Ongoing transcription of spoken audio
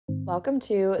Welcome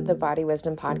to the Body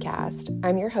Wisdom Podcast.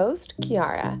 I'm your host,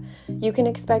 Kiara. You can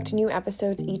expect new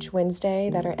episodes each Wednesday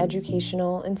that are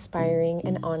educational, inspiring,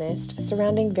 and honest,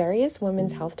 surrounding various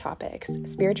women's health topics,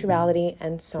 spirituality,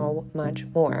 and so much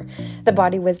more. The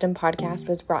Body Wisdom Podcast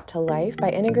was brought to life by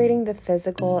integrating the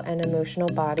physical and emotional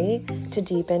body to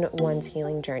deepen one's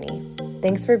healing journey.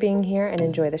 Thanks for being here and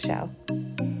enjoy the show.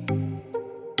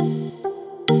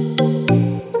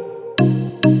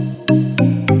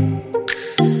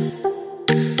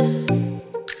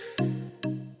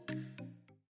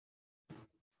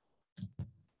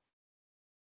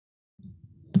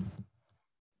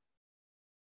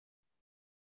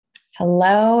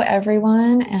 Hello,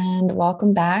 everyone, and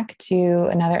welcome back to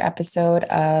another episode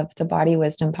of the Body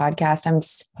Wisdom Podcast. I'm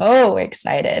so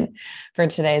excited for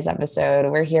today's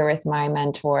episode. We're here with my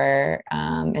mentor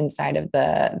inside of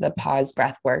the Pause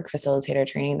Breathwork Facilitator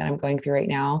training that I'm going through right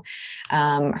now.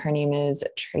 Her name is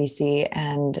Tracy,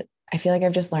 and I feel like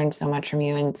I've just learned so much from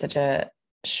you in such a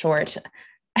short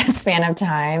span of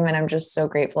time, and I'm just so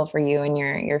grateful for you and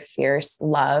your fierce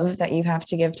love that you have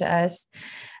to give to us.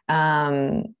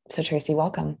 So Tracy,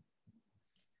 welcome.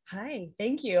 Hi,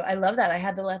 thank you. I love that. I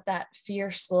had to let that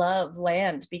fierce love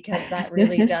land because that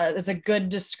really is a good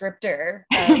descriptor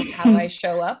of how I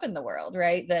show up in the world,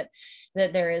 right? That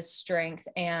there is strength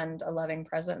and a loving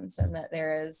presence, and that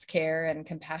there is care and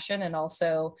compassion, and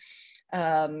also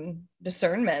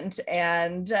discernment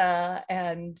and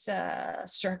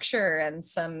structure and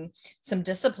some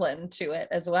discipline to it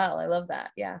as well. I love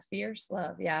that. Yeah, fierce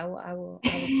love. Yeah, I will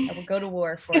go to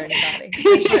war for anybody.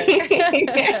 For sure.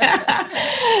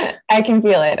 I can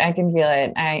feel it.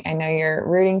 I know you're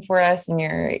rooting for us and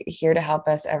you're here to help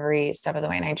us every step of the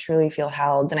way. And I truly feel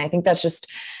held. And I think that's just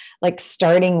like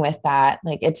starting with that,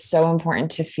 like it's so important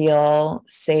to feel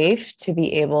safe, to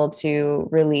be able to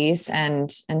release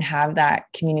and have that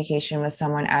communication with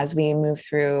someone as we move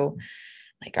through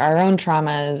like our own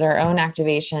traumas, our own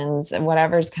activations, and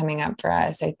whatever's coming up for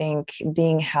us. I think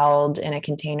being held in a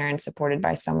container and supported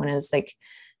by someone is like,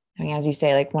 I mean, as you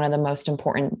say, like one of the most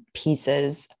important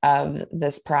pieces of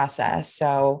this process.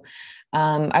 So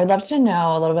I'd love to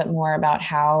know a little bit more about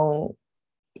how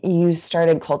you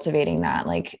started cultivating that.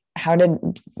 Like, how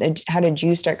did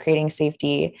you start creating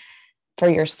safety for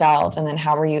yourself? And then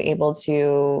how were you able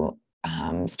to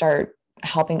start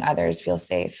helping others feel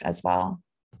safe as well?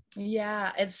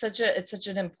 Yeah, it's such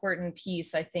an important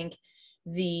piece. I think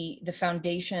the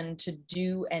foundation to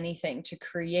do anything, to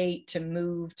create, to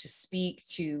move, to speak,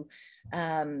 to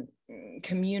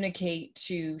communicate,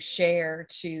 to share,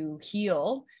 to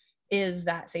heal is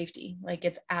that safety. Like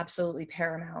it's absolutely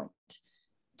paramount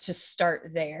to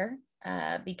start there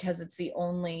because it's the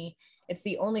only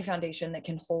foundation that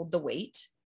can hold the weight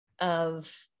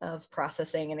of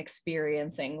processing and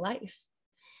experiencing life.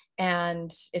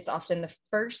 And it's often the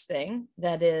first thing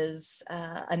that is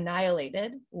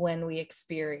annihilated when we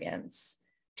experience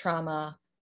trauma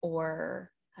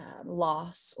or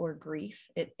loss or grief.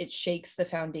 It shakes the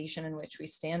foundation in which we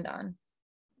stand on.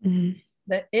 Mm-hmm.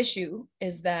 The issue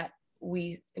is that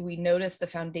we notice the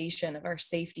foundation of our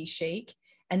safety shake,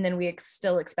 and then we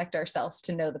still expect ourselves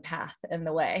to know the path and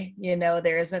the way. You know,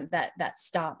 there isn't that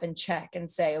stop and check and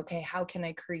say, okay, how can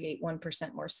I create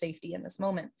 1% more safety in this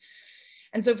moment?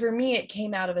 And so for me, it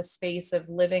came out of a space of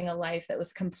living a life that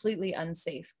was completely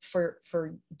unsafe for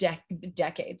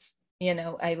decades. You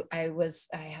know, I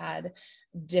had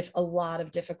a lot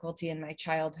of difficulty in my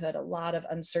childhood, a lot of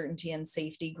uncertainty and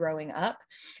safety growing up,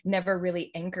 never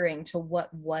really anchoring to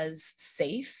what was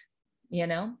safe, you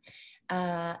know,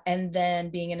 and then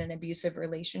being in an abusive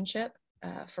relationship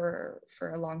for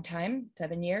a long time,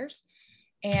 7 years.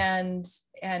 And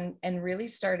really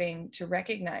starting to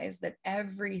recognize that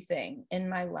everything in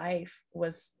my life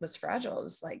was fragile. It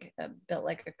was like built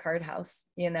like a card house,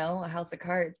 you know, a house of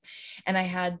cards. And I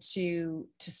had to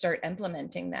start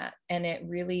implementing that. And it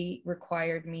really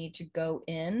required me to go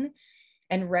in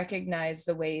and recognize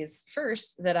the ways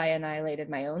first that I annihilated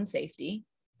my own safety,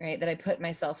 right? That I put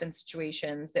myself in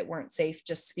situations that weren't safe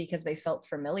just because they felt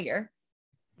familiar,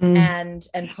 and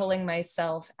pulling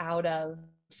myself out of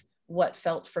what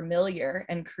felt familiar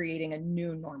and creating a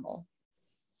new normal.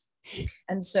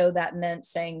 And so that meant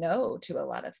saying no to a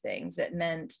lot of things. It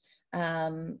meant,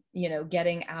 you know,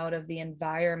 getting out of the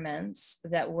environments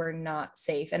that were not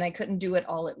safe. And I couldn't do it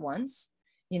all at once.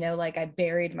 You know, like I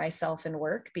buried myself in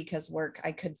work because work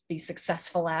I could be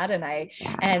successful at.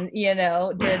 And you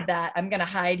know, did that. I'm going to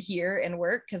hide here and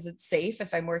work because it's safe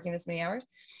if I'm working this many hours.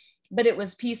 But it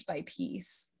was piece by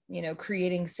piece, you know,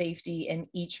 creating safety in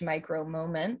each micro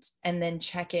moment and then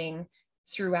checking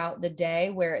throughout the day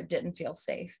where it didn't feel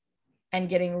safe. and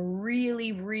getting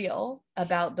really real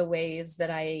about the ways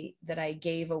that I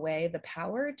gave away the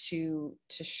power to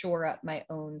shore up my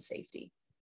own safety.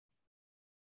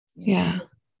 Yeah.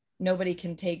 Nobody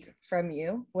can take from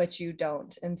you what you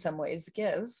don't in some ways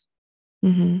give.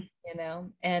 Mm-hmm.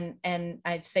 And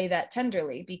I'd say that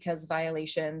tenderly, because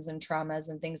violations and traumas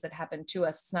and things that happen to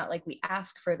us, it's not like we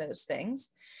ask for those things.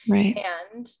 Right.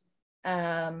 And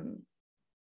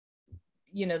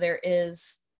there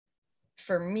is,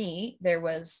 for me, there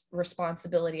was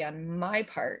responsibility on my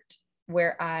part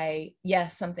where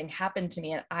yes, something happened to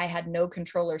me and I had no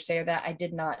control or say that. I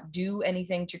did not do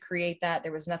anything to create that.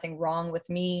 There was nothing wrong with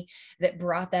me that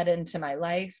brought that into my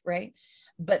life, right?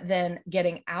 But then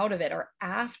getting out of it, or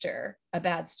after a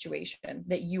bad situation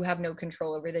that you have no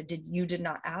control over, that you did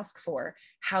not ask for,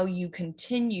 how you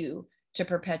continue to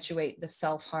perpetuate the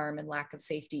self-harm and lack of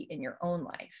safety in your own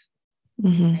life.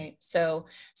 Mm-hmm. Right. So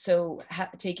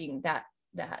taking that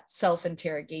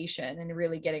self-interrogation and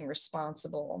really getting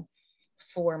responsible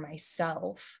for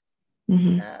myself.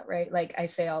 Mm-hmm. Right. Like I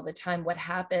say all the time, what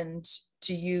happened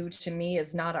to you, to me,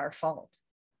 is not our fault.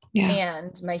 Yeah.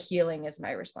 And my healing is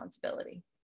my responsibility.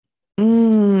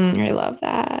 I love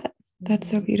that.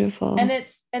 That's so beautiful. And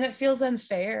it feels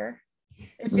unfair.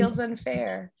 It feels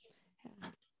unfair.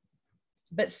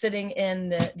 But sitting in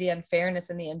the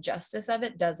unfairness and the injustice of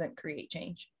it doesn't create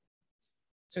change.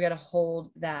 So we got to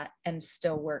hold that and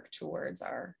still work towards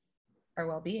our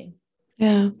well-being.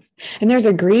 Yeah. And there's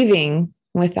a grieving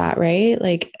with that, right?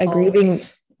 Like a grieving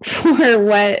for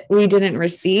what we didn't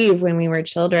receive when we were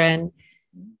children.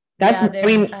 That's, go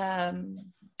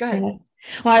ahead.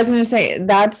 Well, I was going to say,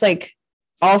 that's like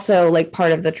also like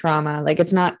part of the trauma. Like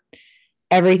it's not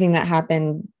everything that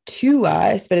happened to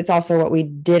us, but it's also what we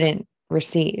didn't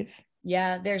receive.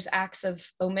 Yeah. There's acts of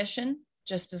omission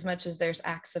just as much as there's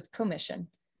acts of commission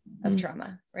of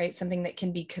trauma, right? Something that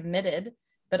can be committed,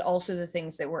 but also the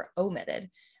things that were omitted.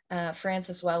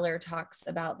 Francis Weller talks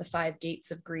about the 5 gates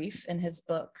of grief in his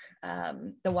book,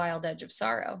 The Wild Edge of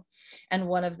Sorrow. And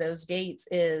one of those gates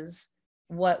is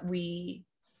what we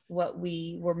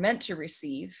were meant to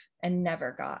receive and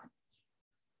never got.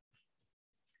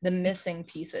 The missing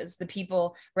pieces, the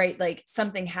people, right? Like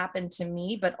something happened to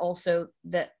me, but also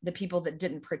the people that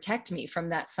didn't protect me from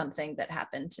that something that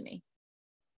happened to me,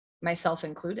 myself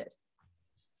included.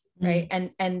 Right.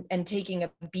 And taking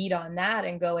a beat on that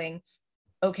and going,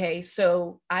 okay,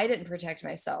 so I didn't protect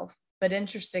myself, but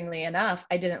interestingly enough,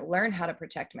 I didn't learn how to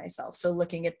protect myself. So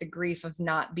looking at the grief of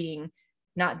not being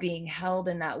held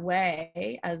in that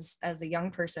way as a young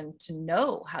person to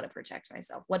know how to protect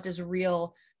myself. What does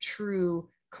real, true,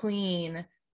 clean,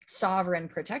 sovereign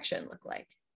protection look like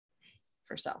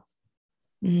for self?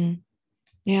 Mm-hmm.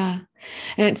 Yeah.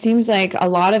 And it seems like a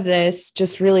lot of this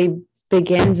just really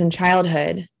begins in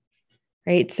childhood,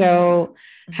 right? So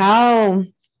how,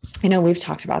 I know we've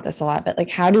talked about this a lot, but like,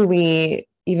 how do we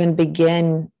even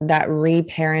begin that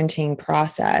reparenting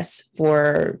process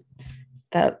for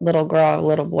that little girl,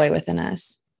 little boy within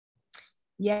us?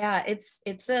 Yeah, it's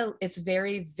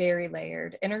very, very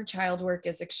layered. Inner child work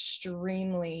is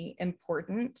extremely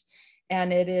important.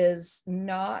 And it is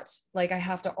not, like, I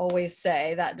have to always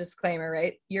say that disclaimer,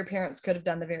 right? Your parents could have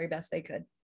done the very best they could.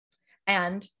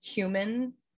 And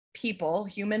human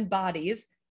bodies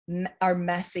are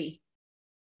messy,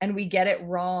 and we get it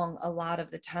wrong a lot of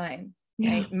the time.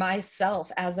 Yeah. Right?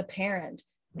 Myself as a parent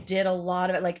did a lot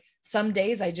of it. Like some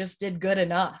days I just did good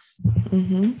enough.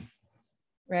 Mm-hmm.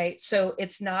 Right. So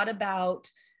it's not about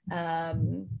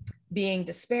being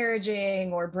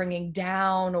disparaging or bringing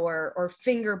down or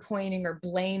finger pointing or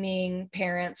blaming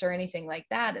parents or anything like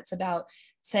that. It's about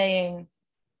saying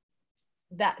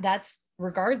that that's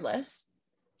regardless.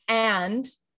 And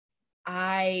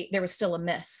there was still a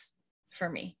miss for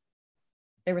me.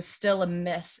 There was still a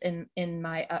miss in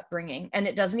my upbringing. And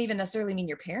it doesn't even necessarily mean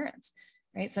your parents,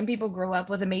 right? Some people grow up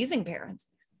with amazing parents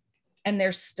and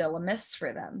there's still a miss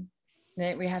for them.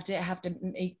 That we have to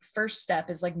make, first step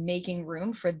is like making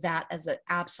room for that as an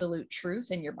absolute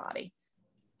truth in your body.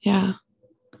 Yeah.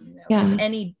 Because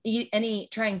any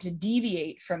trying to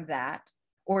deviate from that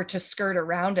or to skirt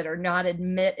around it or not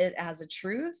admit it as a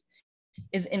truth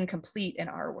is incomplete in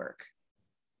our work.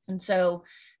 And so,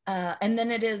 and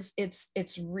then it's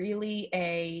really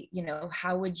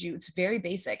it's very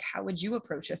basic. How would you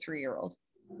approach a 3-year-old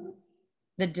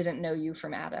that didn't know you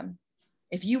from Adam?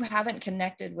 If you haven't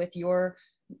connected with your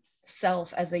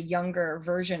self as a younger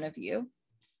version of you,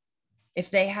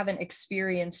 if they haven't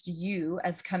experienced you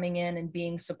as coming in and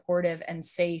being supportive and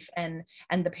safe and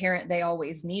the parent they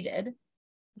always needed,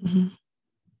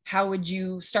 how would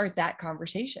you start that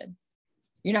conversation?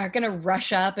 You're not going to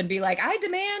rush up and be like, I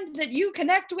demand that you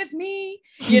connect with me,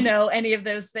 you know, any of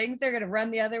those things. They're going to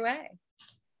run the other way.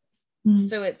 Mm-hmm.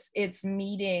 So it's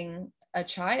meeting a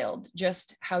child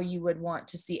just how you would want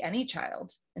to see any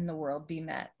child in the world be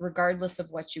met, regardless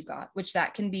of what you got, which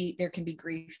there can be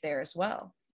grief there as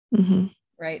well. Mm-hmm.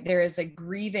 Right. There is a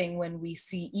grieving when we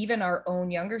see even our own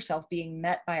younger self being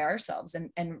met by ourselves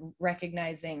and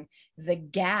recognizing the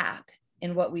gap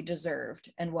in what we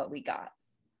deserved and what we got.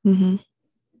 Mm-hmm.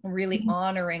 Really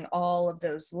honoring all of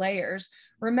those layers,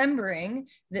 remembering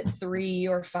that 3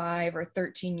 or 5 or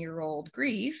 13-year-old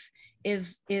grief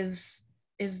is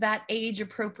that age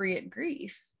appropriate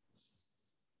grief,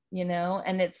 you know,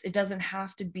 and it doesn't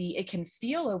have to be, it can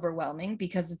feel overwhelming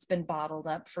because it's been bottled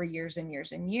up for years and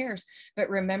years and years, but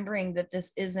remembering that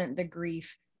this isn't the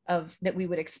grief that we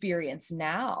would experience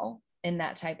now in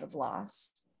that type of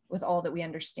loss with all that we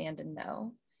understand and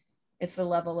know. It's the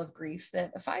level of grief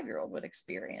that a 5-year-old would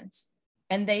experience.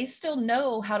 And they still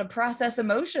know how to process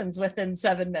emotions within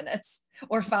 7 minutes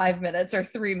or 5 minutes or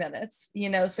 3 minutes, you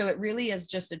know, so it really is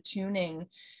just attuning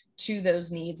to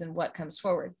those needs and what comes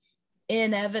forward.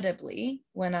 Inevitably,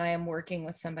 when I am working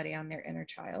with somebody on their inner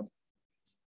child,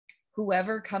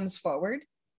 whoever comes forward,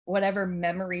 whatever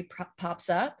memory pops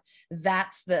up,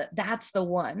 that's the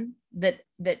one that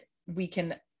we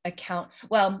can account.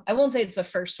 Well, I won't say it's the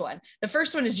first one. The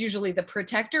first one is usually the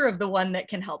protector of the one that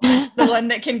can help us, the one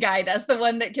that can guide us, the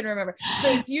one that can remember. So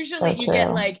it's usually you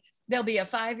get like, there'll be a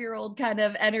 5-year-old kind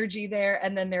of energy there.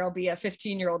 And then there'll be a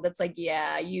 15-year-old that's like,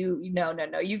 yeah,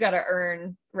 no, you got to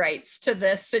earn rights to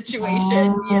this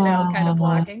situation, you know, kind of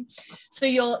blocking. So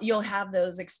you'll have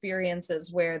those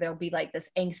experiences where there'll be like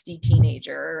this angsty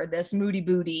teenager or this moody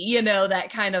booty, you know, that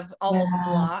kind of almost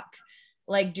block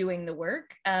like doing the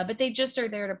work, but they just are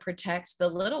there to protect the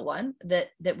little one that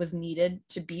was needed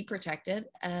to be protected,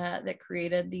 that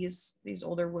created these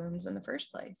older wounds in the first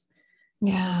place.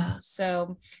 Yeah.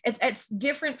 So it's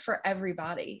different for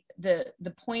everybody. The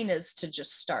point is to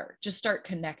just start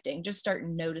connecting, just start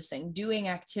noticing, doing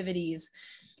activities.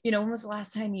 You know, when was the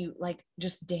last time you like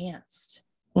just danced?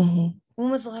 Mm-hmm.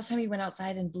 When was the last time you went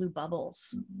outside and blew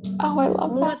bubbles? Oh, I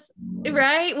love that.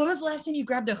 Right? When was the last time you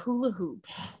grabbed a hula hoop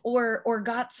or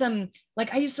got some,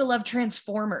 like I used to love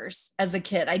Transformers as a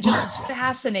kid. I just was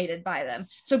fascinated by them.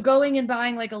 So going and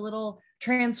buying like a little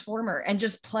Transformer and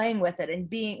just playing with it and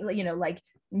being, you know, like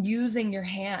using your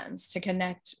hands to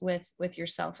connect with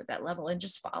yourself at that level and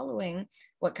just following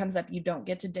what comes up. You don't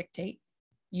get to dictate.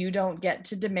 You don't get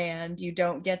to demand. You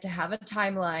don't get to have a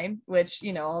timeline, which,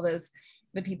 you know, all those,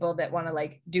 the people that want to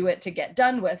like do it to get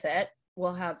done with it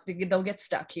they'll get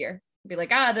stuck here, be like,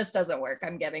 this doesn't work,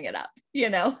 I'm giving it up, you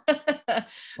know. But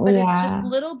it's just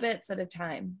little bits at a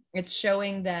time. It's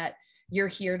showing that you're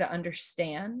here to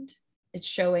understand. It's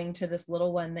showing to this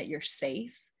little one that you're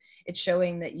safe. It's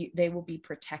showing that they will be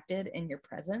protected in your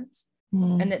presence,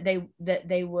 and that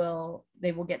they will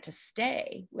get to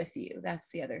stay with you. That's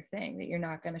the other thing, that you're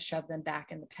not going to shove them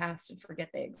back in the past and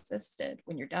forget they existed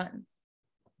when you're done.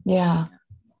 Yeah.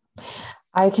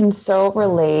 I can so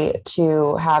relate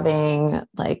to having,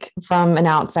 like, from an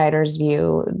outsider's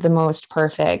view, the most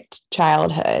perfect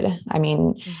childhood. I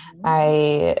mean,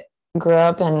 I grew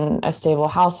up in a stable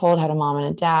household, had a mom and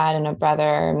a dad and a brother.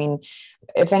 I mean,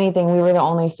 if anything, we were the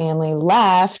only family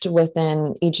left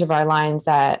within each of our lines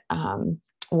that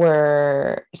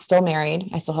were still married.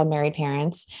 I still had married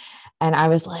parents. And I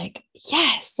was like,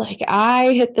 yes, like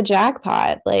I hit the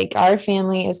jackpot. Like our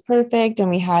family is perfect. And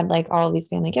we had like all of these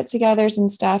family get-togethers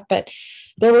and stuff, but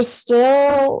there was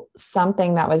still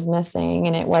something that was missing.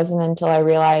 And it wasn't until I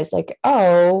realized like,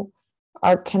 oh,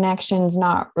 our connection's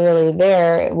not really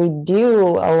there. We do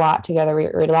a lot together. We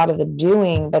a lot of the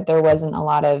doing, but there wasn't a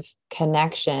lot of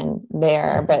connection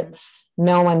there. But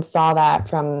no one saw that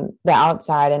from the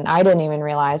outside. And I didn't even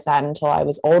realize that until I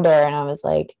was older. And I was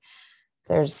like,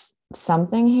 there's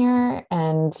something here.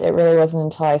 And it really wasn't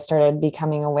until I started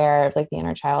becoming aware of like the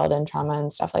inner child and trauma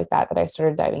and stuff like that, that I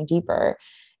started diving deeper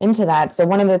into that. So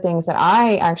one of the things that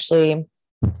I actually,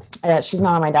 she's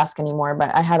not on my desk anymore,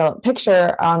 but I had a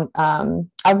picture on,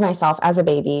 of myself as a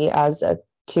baby, as a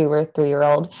 2 or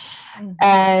 3-year-old.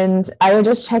 And I would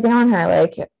just check in on her,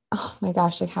 like, oh my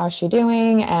gosh, like, how's she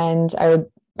doing? And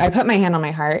I put my hand on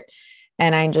my heart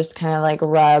and I just kind of like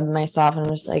rub myself, and I'm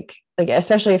just like,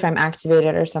 especially if I'm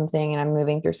activated or something and I'm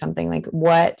moving through something, like,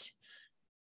 what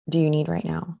do you need right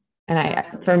now? And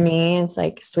for me, it's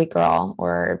like sweet girl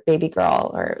or baby girl,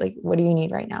 or like, what do you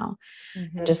need right now?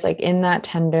 Just like in that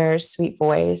tender, sweet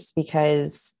voice,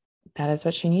 because that is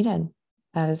what she needed.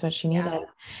 That is what she needed. Yeah.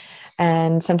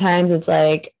 And sometimes it's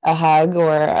like a hug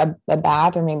or a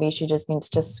bath, or maybe she just needs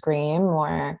to scream,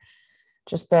 or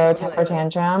just throw a temper Totally.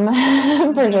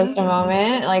 tantrum for just a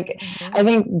moment. Like, Mhm. I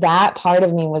think that part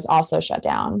of me was also shut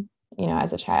down,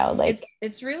 as a child, like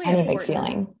It's really any big important.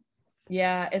 feeling.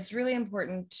 Yeah, it's really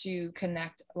important to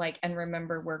connect, like, and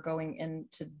remember we're going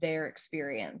into their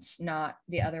experience, not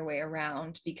the other way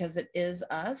around, because it is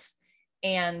us.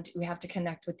 And we have to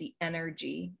connect with the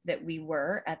energy that we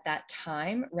were at that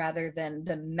time rather than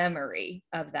the memory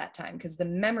of that time. Because the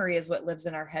memory is what lives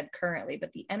in our head currently,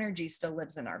 but the energy still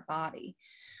lives in our body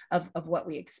of what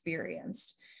we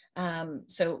experienced.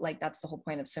 So like that's the whole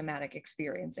point of somatic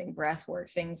experiencing, breath work,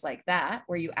 things like that,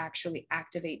 where you actually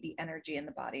activate the energy in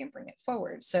the body and bring it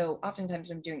forward. So oftentimes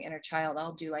when I'm doing inner child,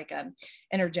 I'll do like a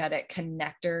energetic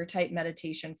connector type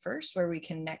meditation first, where we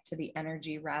connect to the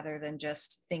energy rather than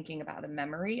just thinking about a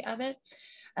memory of it.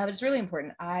 But it's really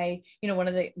important. One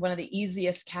of the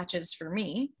easiest catches for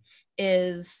me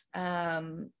is,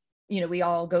 we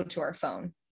all go to our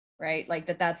phone, right? Like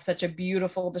that's such a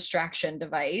beautiful distraction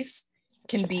device,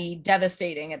 can Sure. be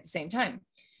devastating at the same time.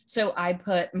 So I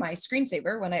put my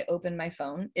screensaver when I open my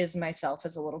phone is myself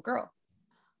as a little girl.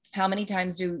 How many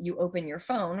times do you open your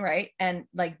phone, right? And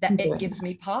like that, it gives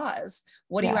me pause.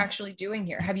 What are you Yeah. actually doing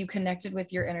here? Have you connected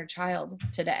with your inner child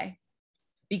today?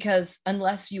 Because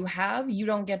unless you have, you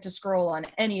don't get to scroll on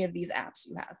any of these apps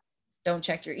you have. Don't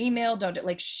check your email. Don't,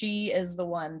 like, she is the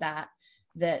one that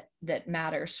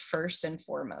matters first and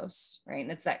foremost, right?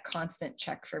 And it's that constant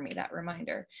check for me, that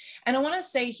reminder. And I want to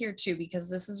say here too, because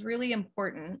this is really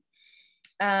important,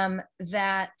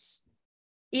 that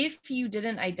if you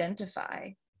didn't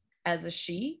identify as a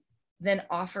she, then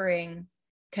offering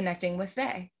connecting with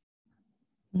they.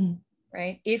 Mm-hmm.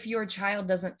 Right? If your child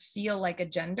doesn't feel like a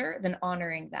gender, then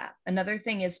honoring that. Another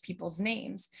thing is people's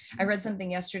names. I read something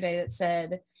yesterday that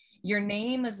said, your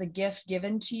name is a gift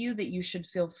given to you that you should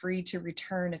feel free to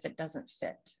return if it doesn't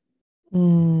fit.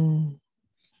 And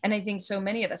I think so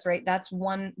many of us, right? That's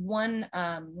one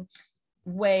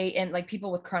way in, like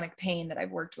people with chronic pain that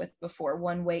I've worked with before,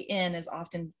 one way in is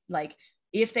often like,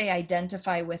 if they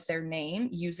identify with their name,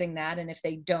 using that. And if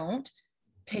they don't,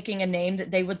 picking a name that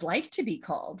they would like to be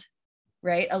called,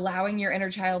 right? Allowing your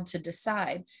inner child to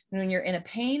decide. And when you're in a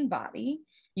pain body,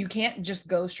 you can't just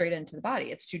go straight into the body.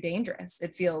 It's too dangerous.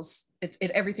 It feels,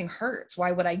 everything hurts.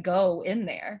 Why would I go in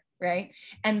there? Right.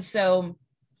 And so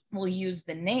we'll use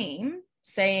the name,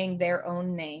 saying their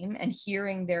own name and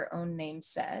hearing their own name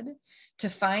said, to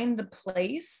find the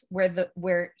place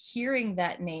where hearing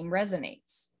that name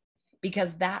resonates,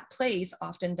 because that place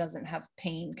often doesn't have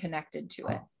pain connected to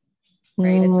it.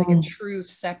 Right? It's like a truth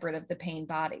separate of the pain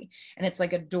body. And it's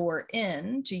like a door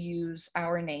in to use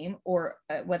our name, or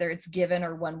whether it's given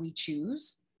or one we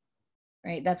choose.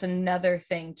 Right? That's another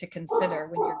thing to consider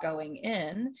when you're going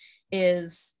in,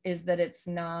 is that it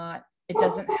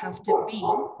doesn't have to be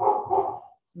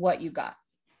what you got.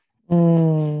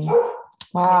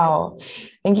 Wow.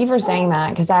 Thank you for saying that,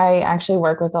 because I actually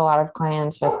work with a lot of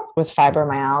clients with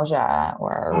fibromyalgia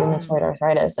or rheumatoid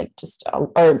arthritis, like just,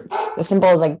 or the simple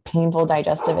as like painful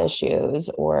digestive issues,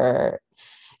 or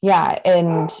yeah.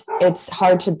 And it's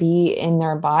hard to be in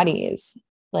their bodies.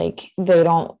 Like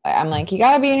I'm like, you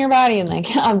gotta be in your body, and like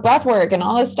breath work and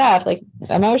all this stuff, like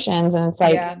emotions. And it's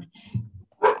like,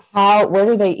 where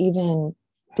do they even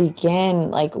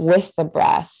begin, like with the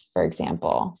breath, for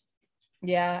example?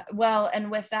 Yeah. Well,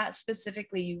 and with that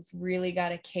specifically, you've really got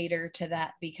to cater to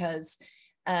that, because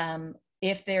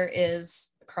if there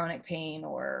is chronic pain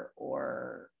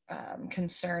or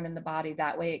concern in the body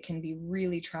that way, it can be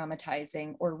really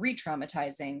traumatizing or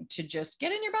re-traumatizing to just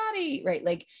get in your body, right?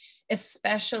 Like,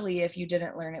 especially if you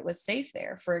didn't learn it was safe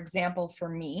there. For example, for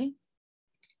me,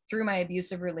 through my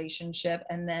abusive relationship,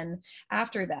 and then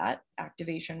after that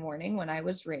activation warning when I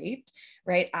was raped,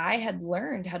 right, I had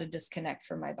learned how to disconnect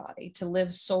from my body, to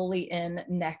live solely in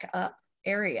neck up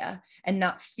area and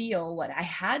not feel what I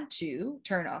had to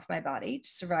turn off my body to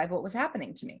survive what was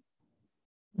happening to me.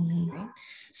 Right?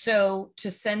 So to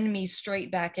send me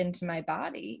straight back into my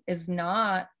body is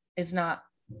not it's not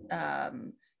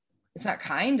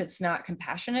kind, it's not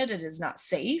compassionate, it is not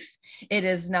safe, it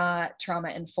is not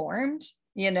trauma informed,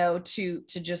 to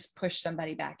just push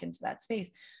somebody back into that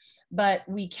space. But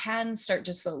we can start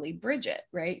to slowly bridge it,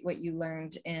 right? What you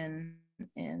learned in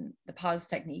the pause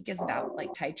technique is about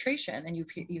like titration, and you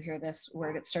hear this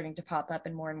word, it's starting to pop up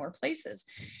in more and more places,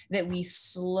 that we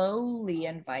slowly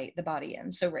invite the body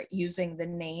in. So right, using the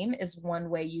name is one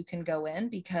way you can go in,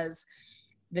 because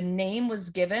the name was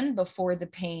given before the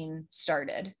pain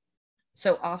started.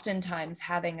 So oftentimes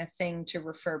having a thing to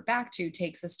refer back to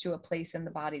takes us to a place in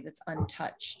the body that's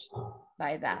untouched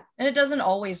by that. And it doesn't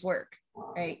always work.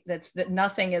 right? That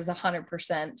nothing is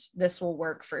 100%. This will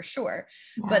work for sure.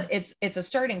 Yeah. But it's a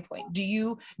starting point. Do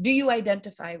you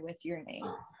identify with your name?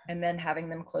 And then having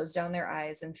them close down their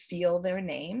eyes and feel their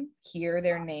name, hear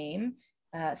their name,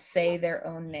 say their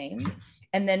own name,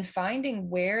 and then finding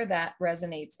where that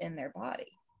resonates in their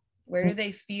body. Where do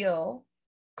they feel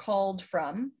called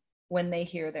from when they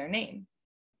hear their name?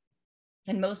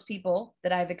 And most people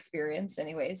that I've experienced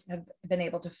anyways have been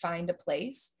able to find a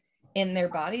place in their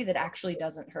body that actually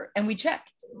doesn't hurt. And we check,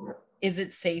 is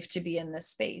it safe to be in this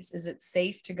space? Is it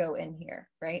safe to go in here?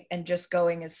 Right. And just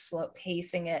going as slow,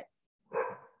 pacing it,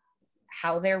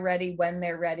 how they're ready, when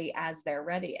they're ready, as they're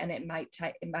ready. And it might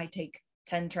take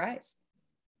 10 tries.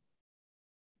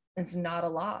 It's not a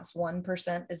loss.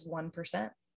 1% is 1%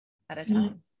 at a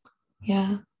time.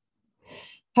 Yeah.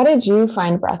 How did you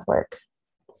find breath work?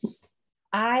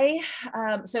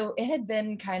 So it had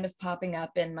been kind of popping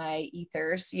up in my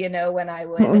ethers, you know, when I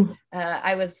would,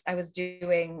 I was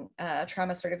doing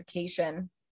trauma certification,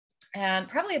 and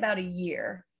probably about a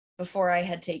year before I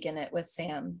had taken it with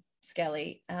Sam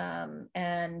Skelly.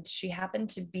 And she happened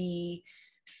to be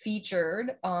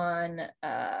featured on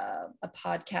a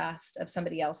podcast of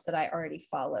somebody else that I already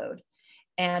followed.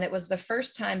 And it was the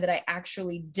first time that I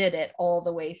actually did it all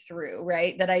the way through,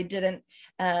 right? That I didn't,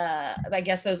 I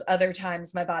guess those other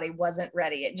times my body wasn't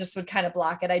ready. It just would kind of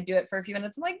block it. I'd do it for a few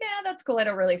minutes. I'm like, yeah, that's cool. I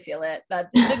don't really feel it. That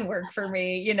it didn't work for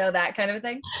me, you know, that kind of a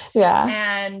thing.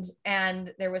 Yeah.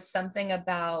 And there was something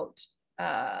about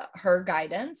her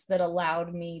guidance that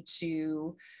allowed me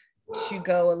to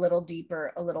go a little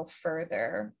deeper, a little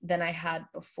further than I had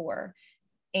before.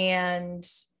 And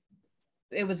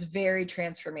it was very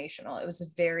transformational. It was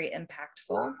very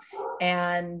impactful.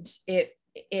 And it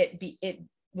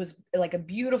was like a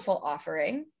beautiful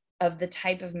offering of the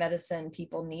type of medicine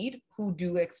people need who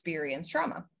do experience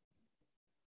trauma.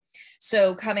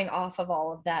 So coming off of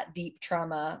all of that deep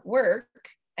trauma work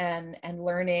and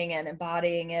learning and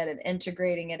embodying it and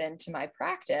integrating it into my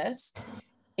practice,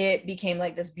 it became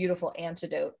like this beautiful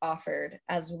antidote offered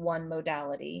as one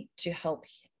modality to help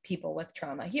people with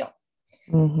trauma heal.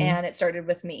 Mm-hmm. And it started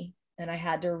with me, and I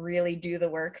had to really do the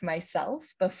work myself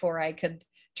before I could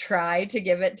try to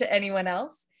give it to anyone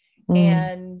else.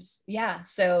 And yeah,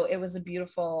 so it was a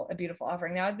beautiful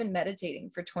offering. Now I've been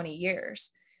meditating for 20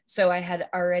 years. So I had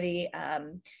already, I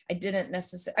didn't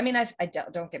necessarily, I mean, I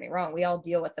don't get me wrong. We all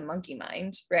deal with the monkey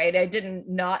mind, right? I didn't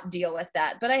not deal with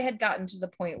that, but I had gotten to the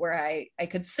point where I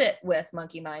could sit with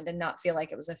monkey mind and not feel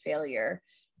like it was a failure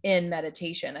in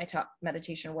meditation. I taught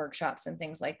meditation workshops and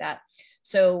things like that.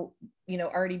 So, you know,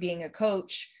 already being a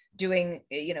coach, doing,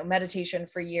 you know, meditation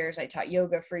for years, I taught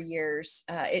yoga for years.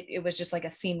 It was just like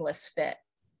a seamless fit.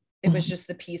 It was just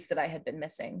the piece that I had been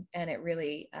missing. And it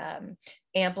really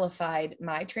amplified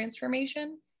my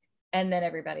transformation. And then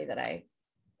everybody that I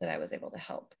was able to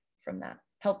help from that,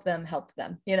 help them,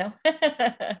 you know?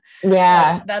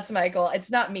 Yeah. That's my goal.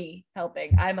 It's not me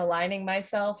helping. I'm aligning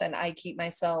myself, and I keep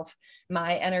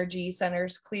my energy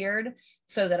centers cleared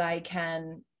so that I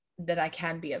can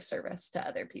be of service to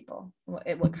other people.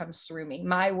 What comes through me.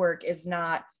 My work is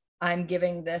not, I'm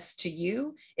giving this to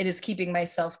you. It is keeping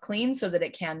myself clean so that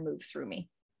it can move through me.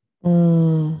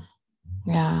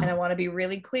 Yeah. And I want to be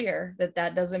really clear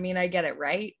that doesn't mean I get it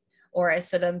right, or I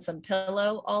sit on some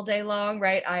pillow all day long,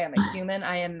 right? I am a human.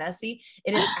 I am messy.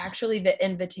 It is actually the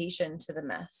invitation to the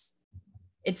mess.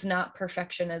 It's not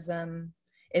perfectionism.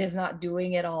 It is not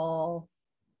doing it all,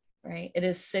 right? It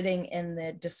is sitting in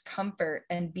the discomfort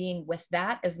and being with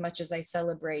that as much as I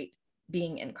celebrate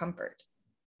being in comfort.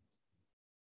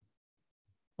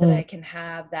 That I can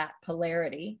have that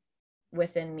polarity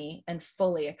within me and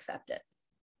fully accept it.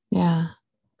 Yeah.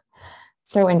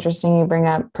 So interesting. You bring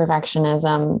up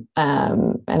perfectionism.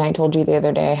 And I told you the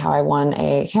other day how I won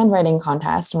a handwriting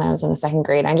contest when I was in the second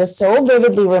grade. I just so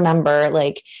vividly remember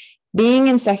like being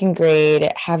in second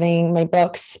grade, having my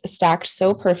books stacked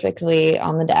so perfectly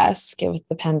on the desk with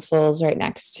the pencils right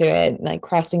next to it, like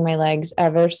crossing my legs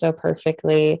ever so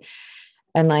perfectly.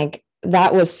 And like,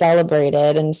 that was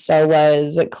celebrated. And so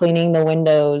was cleaning the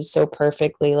windows so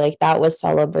perfectly. Like that was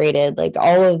celebrated. Like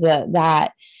all of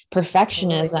that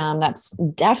perfectionism that's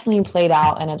definitely played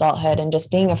out in adulthood, and just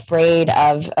being afraid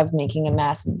of making a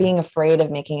mess, being afraid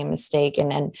of making a mistake,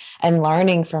 and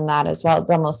learning from that as well. It's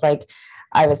almost like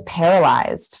I was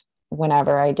paralyzed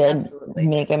whenever I did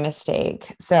make a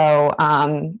mistake. So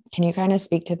can you kind of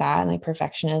speak to that and like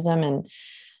perfectionism, and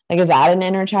like, is that an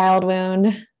inner child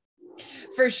wound?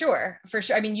 For sure.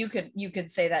 I mean, you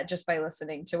could say that just by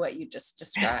listening to what you just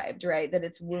described, right? That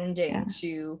it's wounding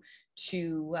to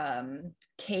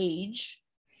cage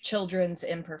children's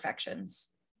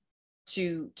imperfections.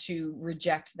 to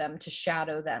reject them, to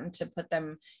shadow them, to put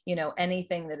them,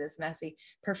 anything that is messy.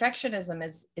 Perfectionism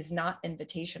is not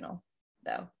invitational,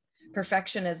 though.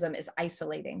 Perfectionism is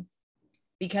isolating,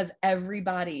 because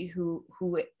everybody who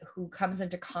comes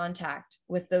into contact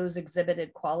with those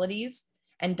exhibited qualities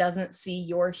and doesn't see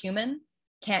your human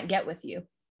can't get with you,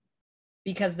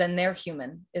 because then their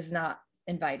human is not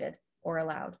invited or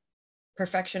allowed.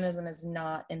 Perfectionism is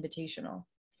not invitational.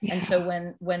 Yeah. And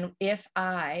so if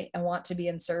I want to be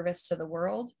in service to the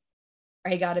world,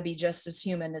 I got to be just as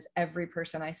human as every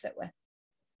person I sit with.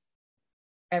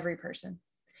 Every person.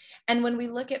 And when we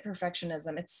look at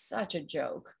perfectionism, it's such a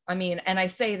joke. I mean, and I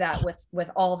say that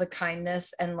with all the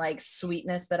kindness and like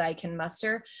sweetness that I can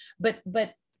muster, but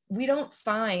we don't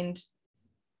find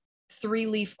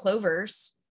 3-leaf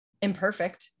clovers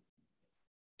imperfect.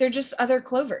 They're just other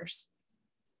clovers.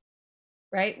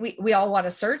 Right? We all want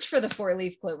to search for the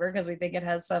 4-leaf clover because we think it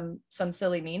has some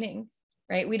silly meaning,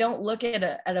 right? We don't look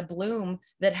at a bloom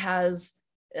that has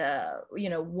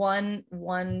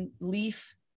one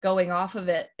leaf going off of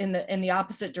it in the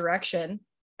opposite direction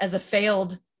as a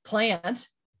failed plant.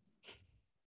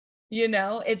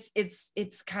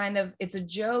 It's kind of, it's a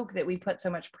joke that we put so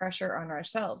much pressure on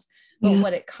ourselves. But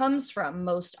what it comes from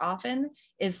most often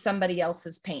is somebody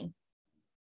else's pain.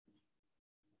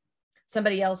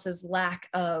 Somebody else's lack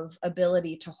of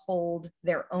ability to hold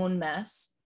their own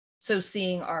mess. So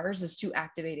seeing ours is too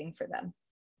activating for them.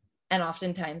 And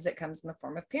oftentimes it comes in the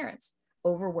form of parents,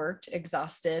 overworked,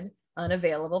 exhausted,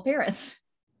 unavailable parents.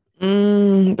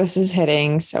 This is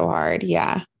hitting so hard.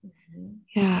 Yeah. Mm-hmm.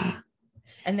 Yeah.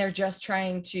 And they're just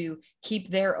trying to keep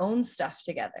their own stuff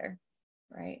together,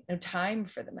 right? No time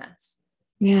for the mess.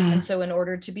 Yeah. And so in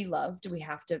order to be loved, we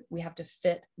have to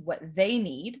fit what they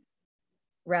need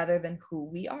rather than who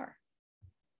we are.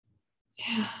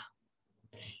 Yeah.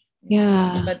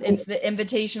 Yeah. But it's the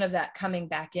invitation of that coming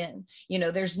back in.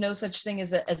 There's no such thing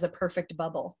as a perfect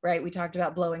bubble, right? We talked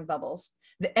about blowing bubbles.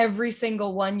 Every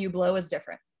single one you blow is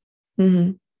different.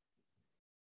 Mm-hmm.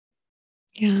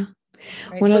 Yeah.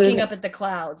 Right? Looking up at the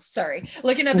clouds. Sorry.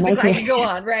 Looking up at the clouds. I could go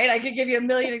on, right? I could give you a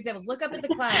million examples. Look up at the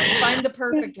clouds. Find the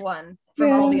perfect one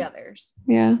from all the others.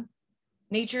 Yeah.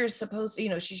 Nature is supposed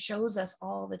to, she shows us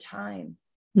all the time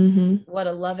what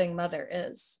a loving mother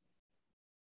is.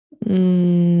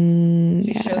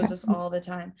 She shows us all the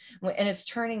time. And it's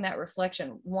turning that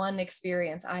reflection. One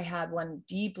experience I had, one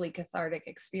deeply cathartic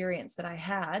experience that I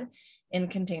had in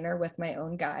Container with my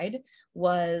own guide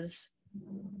was,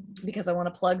 because I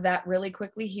want to plug that really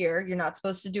quickly here. You're not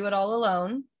supposed to do it all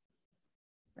alone,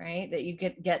 right? That you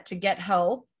get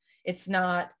help. It's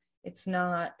not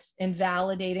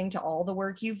invalidating to all the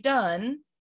work you've done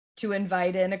to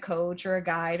invite in a coach or a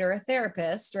guide or a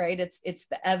therapist, right? It's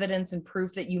the evidence and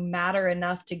proof that you matter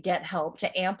enough to get help,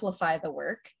 to amplify the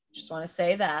work. Just want to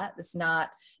say that it's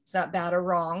not bad or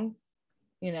wrong.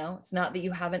 It's not that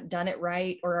you haven't done it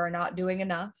right or are not doing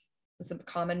enough. It's a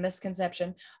common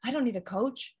misconception. I don't need a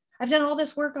coach. I've done all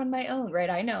this work on my own, right?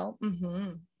 I know.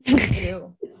 Me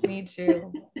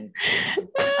too.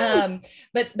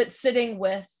 But sitting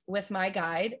with my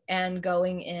guide and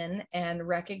going in and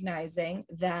recognizing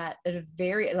that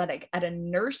at a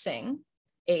nursing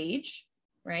age,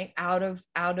 right, out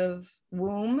of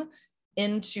womb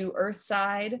into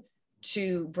earthside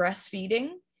to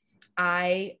breastfeeding,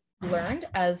 I learned,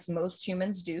 as most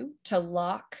humans do, to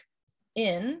lock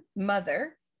in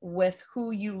mother with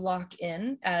who you lock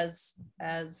in as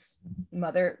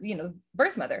mother,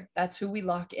 birth mother. That's who we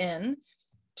lock in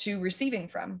to receiving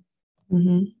from.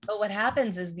 But what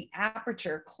happens is the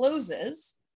aperture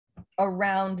closes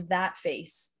around that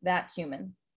face, that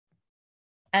human.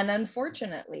 And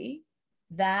unfortunately,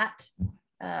 that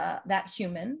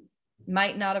human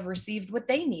might not have received what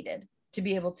they needed to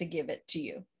be able to give it to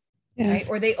you. Yes. Right?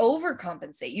 Or they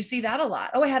overcompensate. You see that a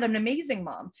lot. Oh, I had an amazing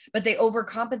mom, but they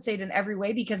overcompensate in every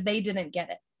way because they didn't get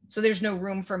it. So there's no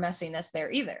room for messiness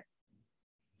there either.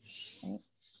 Right?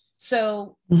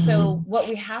 So what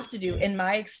we have to do, in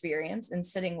my experience in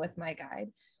sitting with my guide,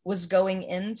 was going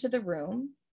into the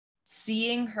room,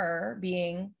 seeing her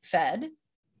being fed,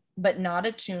 but not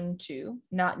attuned to,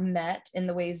 not met in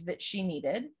the ways that she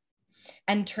needed,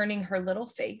 and turning her little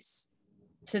face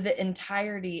to the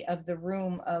entirety of the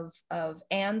room of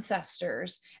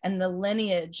ancestors and the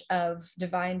lineage of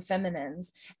divine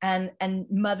feminines and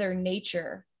Mother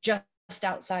Nature just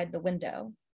outside the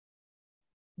window.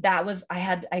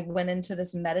 I went into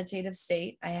this meditative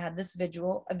state. I had this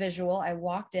visual. I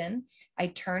walked in, I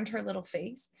turned her little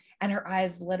face, and her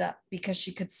eyes lit up because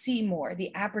she could see more.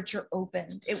 The aperture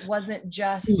opened. It wasn't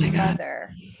just mother.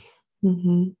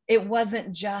 Mm-hmm. It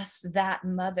wasn't just that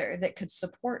mother that could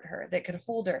support her, that could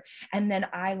hold her. And then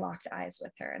I locked eyes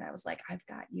with her and I was like, I've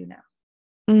got you now.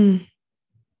 Mm.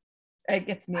 It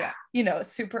gets me up,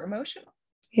 it's super emotional.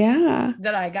 Yeah.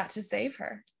 That I got to save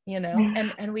her,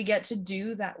 Yeah. and we get to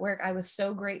do that work. I was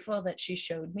so grateful that she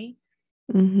showed me,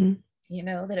 Mm-hmm.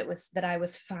 that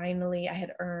I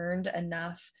had earned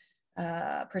enough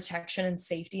protection and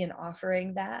safety in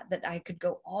offering that I could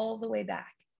go all the way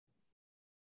back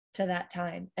to that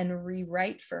time and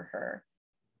rewrite for her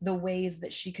the ways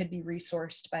that she could be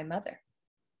resourced by mother.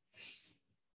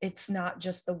 It's not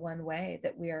just the one way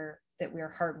that we're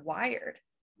hardwired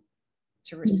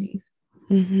to receive.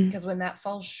 Mm-hmm. Because when that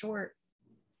falls short,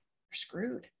 we're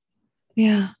screwed.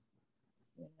 Yeah.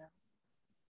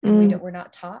 And we're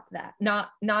not taught that,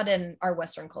 not in our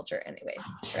Western culture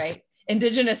anyways, right?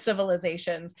 Indigenous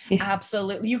civilizations,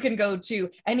 absolutely. You can go to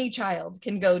any child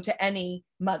can go to any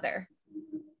mother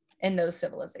in those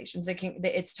civilizations.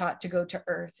 It's taught to go to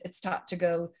earth. It's taught to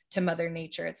go to mother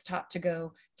nature. It's taught to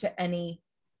go to any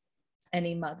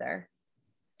mother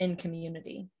in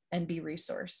community and be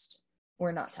resourced.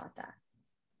 We're not taught that.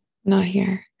 Not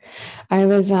here. I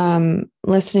was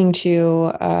listening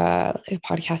to a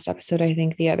podcast episode, I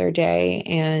think, the other day,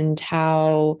 and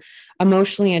how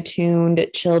emotionally attuned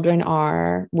children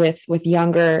are with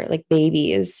younger, like,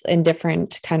 babies in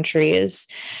different countries,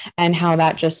 and how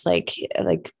that just like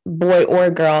boy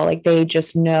or girl, like, they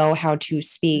just know how to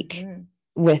speak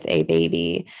Mm-hmm. with a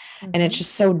baby. Mm-hmm. And it's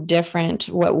just so different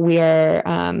what we are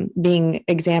being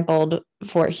exampled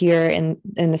for here in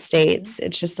the States. Mm-hmm.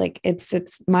 It's just like, it's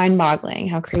mind-boggling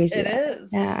how crazy it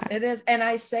is. Yeah, it is. And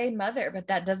I say mother, but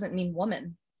that doesn't mean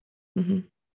woman. Mm-hmm.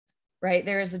 Right?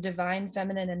 There is a divine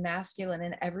feminine and masculine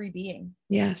in every being.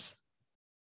 Yes.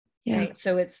 Yeah. Right.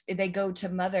 So they go to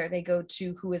mother, they go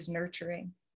to who is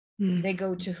nurturing. Mm-hmm. They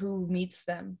go to who meets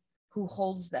them, who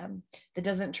holds them, that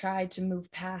doesn't try to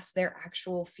move past their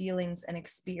actual feelings and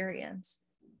experience.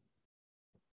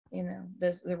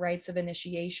 The rites of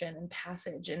initiation and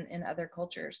passage in other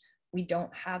cultures, we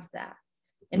don't have that.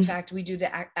 In fact, we do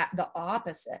the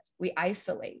opposite. We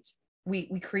isolate.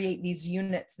 We create these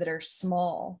units that are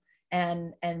small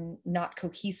and not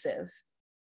cohesive,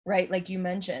 right? Like you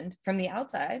mentioned, from the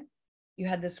outside, you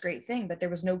had this great thing, but there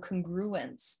was no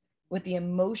congruence with the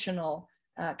emotional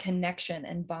connection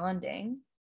and bonding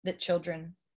that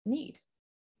children need,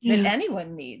 that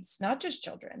anyone needs, not just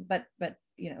children, but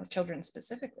children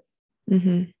specifically.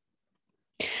 Mm-hmm.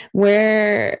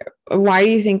 Why do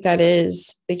you think that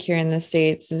is, like, here in the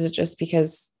States? Is it just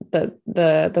because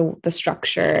the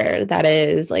structure that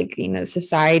is, like,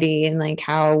 society, and like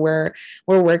how we're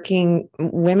working,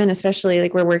 women especially,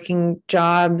 like, we're working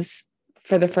jobs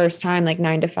for the first time, like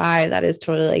 9 to 5, that is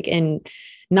totally like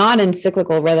not in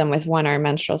cyclical rhythm with our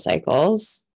menstrual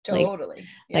cycles. Totally.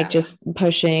 Like just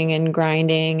pushing and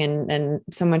grinding and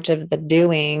so much of the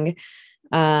doing.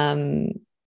 Like,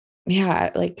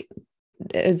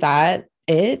 is that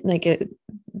it? Like,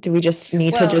 do we just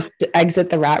need to just exit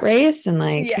the rat race and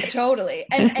like? Yeah, totally.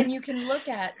 And you can look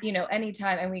at,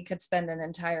 anytime, and we could spend an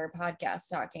entire podcast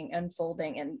talking,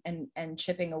 unfolding and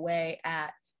chipping away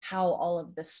at how all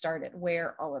of this started,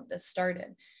 where all of this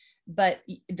started. But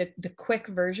the quick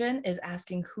version is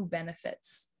asking who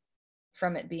benefits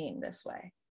from it being this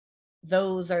way.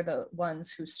 Those are the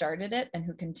ones who started it and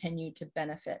who continue to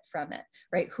benefit from it,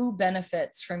 right? Who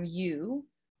benefits from you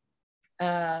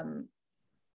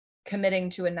committing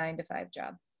to a 9 to 5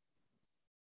 job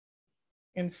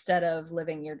instead of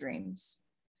living your dreams?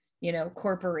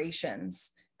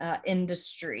 Corporations,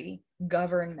 industry,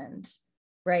 government,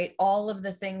 right? All of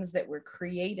the things that were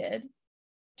created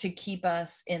to keep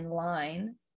us in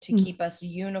line, to keep us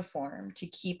uniform, to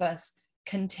keep us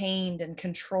contained and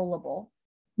controllable.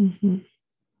 Mm-hmm.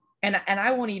 And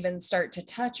I won't even start to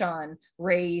touch on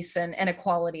race and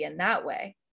inequality in that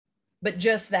way, but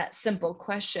just that simple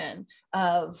question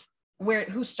of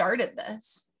who started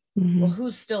this? Mm-hmm. Well,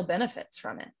 who still benefits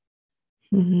from it?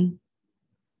 Mm-hmm.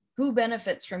 Who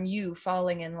benefits from you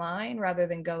falling in line rather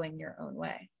than going your own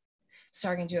way? I was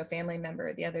talking to a family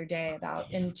member the other day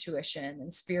about intuition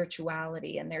and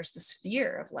spirituality, and there's this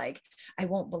fear of like, I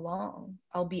won't belong.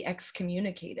 I'll be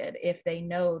excommunicated if they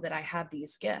know that I have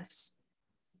these gifts.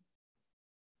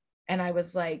 And I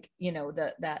was like,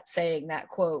 that saying, that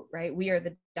quote, right? We are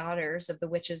the daughters of the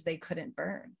witches they couldn't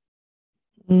burn.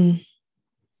 Mm.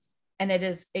 And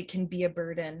it can be a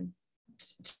burden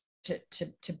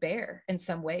to bear in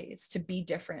some ways, to be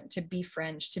different, to be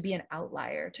French, to be an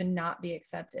outlier, to not be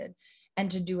accepted, and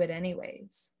to do it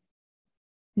anyways.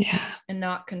 Yeah. And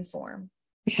not conform.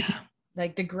 Yeah.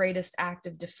 Like the greatest act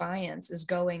of defiance is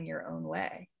going your own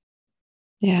way.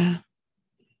 Yeah.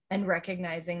 and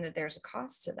recognizing that there's a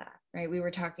cost to that, right? We were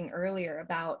talking earlier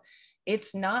about,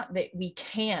 it's not that we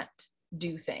can't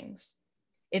do things.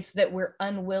 It's that we're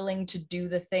unwilling to do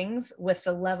the things with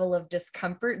the level of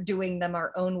discomfort doing them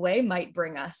our own way might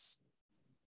bring us.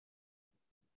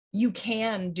 You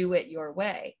can do it your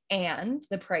way, and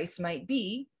the price might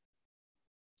be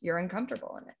you're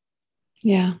uncomfortable in it.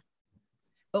 Yeah.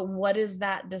 But what is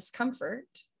that discomfort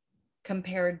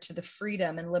compared to the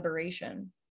freedom and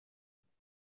liberation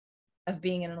of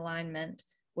being in alignment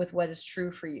with what is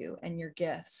true for you and your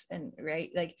gifts? And right,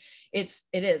 like it's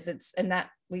and that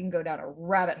we can go down a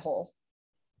rabbit hole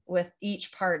with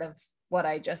each part of what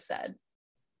I just said,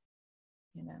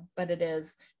 you know, but it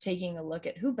is taking a look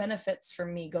at who benefits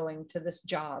from me going to this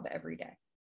job every day,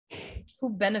 who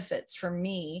benefits from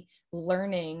me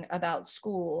learning about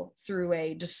school through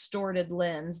a distorted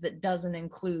lens that doesn't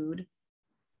include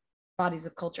bodies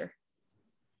of culture,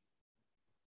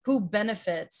 who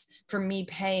benefits from me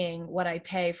paying what I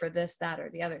pay for this, that, or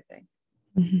the other thing.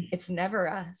 Mm-hmm. It's never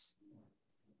us.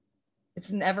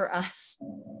 It's never us.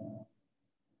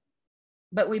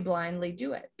 But we blindly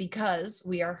do it because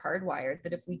we are hardwired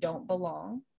that if we don't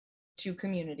belong to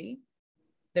community,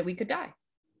 that we could die.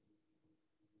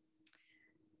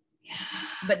 Yeah.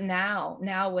 But now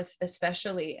with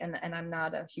especially, and I'm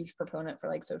not a huge proponent for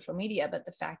like social media, but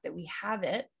the fact that we have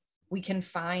it, we can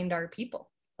find our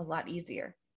people a lot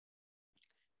easier.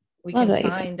 We can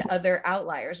find other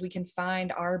outliers. We can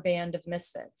find our band of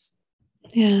misfits.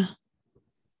 Yeah.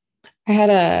 I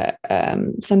had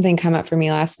something come up for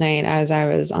me last night as I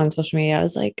was on social media. I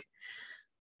was like,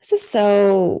 this is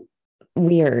so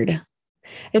weird.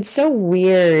 It's so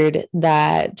weird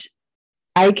that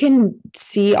I can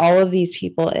see all of these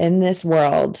people in this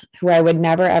world who I would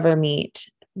never, ever meet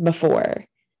before.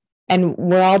 And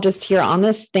we're all just here on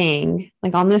this thing,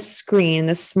 like on this screen,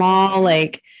 this small,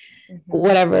 like,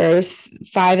 whatever,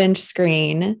 5-inch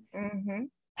screen. Mm-hmm. And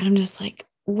I'm just like,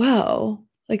 whoa,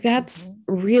 like that's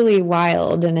really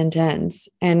wild and intense.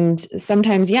 And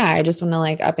sometimes, yeah, I just want to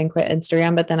like up and quit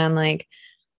Instagram, but then I'm like,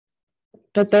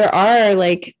 but there are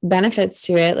like benefits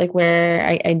to it, like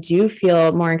where I do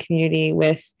feel more in community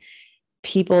with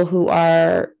people who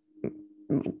are,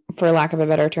 for lack of a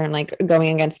better term, like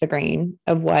going against the grain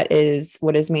of what is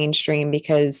mainstream,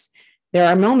 because there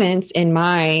are moments in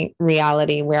my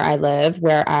reality where I live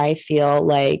where I feel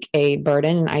like a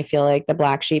burden, and I feel like the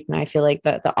black sheep, and I feel like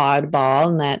the oddball,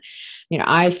 and that, you know,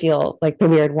 I feel like the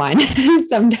weird one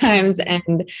sometimes.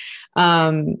 And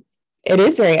it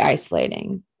is very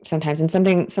isolating sometimes. And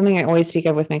something I always speak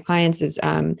of with my clients is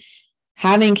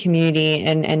having community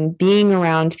and being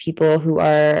around people who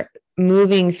are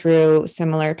moving through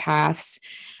similar paths,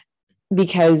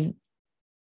 because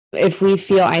if we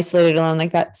feel isolated alone,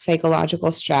 like that psychological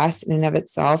stress in and of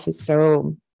itself is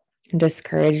so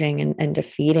discouraging and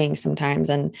defeating sometimes.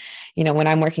 And, you know, when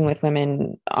I'm working with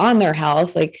women on their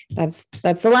health, like that's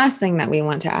the last thing that we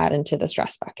want to add into the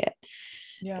stress bucket.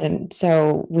 Yeah. And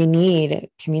so we need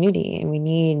community, and we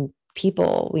need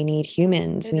people, we need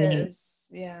humans.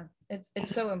 Yeah.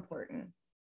 It's so important.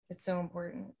 It's so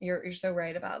important. You're so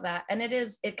right about that. And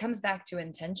it comes back to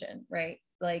intention, right?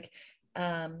 Like,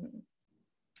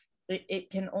 it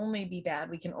can only be bad.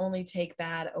 We can only take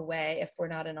bad away if we're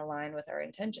not in line with our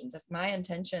intentions. If my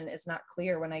intention is not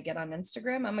clear when I get on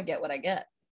Instagram, I'm gonna get what I get.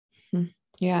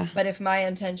 Yeah. But if my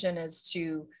intention is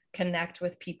to connect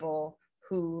with people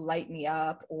who light me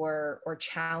up or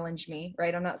challenge me,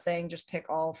 right? I'm not saying just pick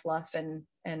all fluff and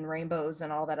rainbows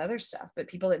and all that other stuff, but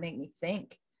people that make me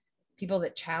think, people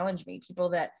that challenge me, people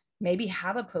that maybe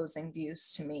have opposing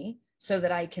views to me, so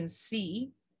that I can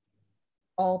see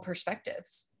all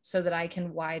perspectives, so that I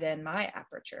can widen my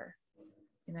aperture,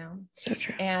 you know? So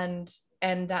true. And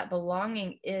that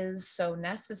belonging is so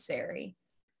necessary,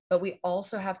 but we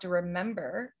also have to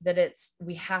remember that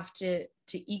we have to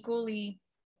equally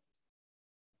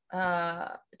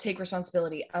take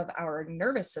responsibility of our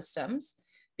nervous systems,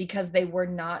 because they were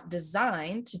not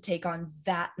designed to take on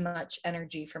that much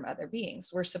energy from other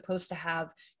beings. We're supposed to have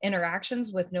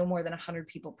interactions with no more than 100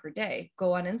 people per day.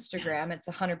 Go on Instagram, it's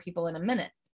 100 people in a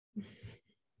minute.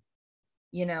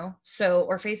 You know, so,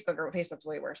 or Facebook's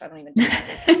way worse. I don't even do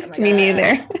Facebook. I'm like, me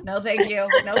neither. No, thank you.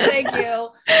 No, thank you.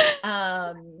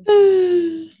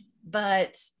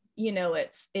 But you know,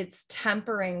 it's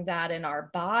tempering that in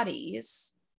our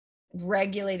bodies,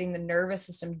 regulating the nervous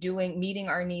system, meeting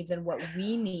our needs and what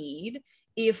we need,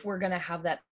 if we're going to have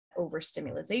that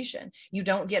overstimulation. You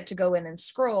don't get to go in and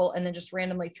scroll and then just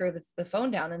randomly throw the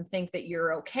phone down and think that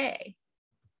you're okay.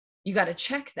 You got to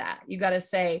check that. You got to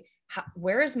say,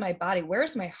 where is my body? Where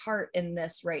is my heart in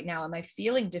this right now? Am I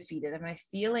feeling defeated? Am I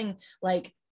feeling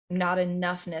like not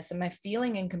enoughness? Am I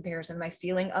feeling in comparison? Am I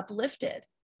feeling uplifted?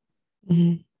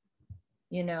 Mm-hmm.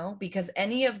 You know, because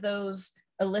any of those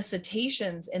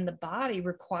elicitations in the body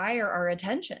require our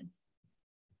attention.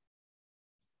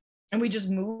 And we just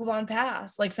move on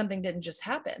past like something didn't just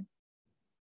happen.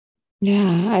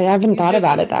 Yeah, I haven't thought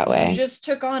about it that way. You just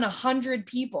took on 100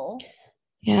 people.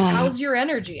 Yeah. How's your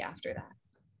energy after that?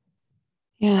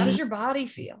 Yeah. How does your body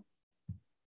feel?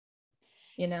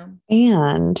 You know?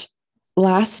 And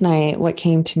last night, what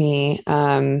came to me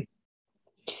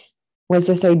was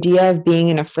this idea of being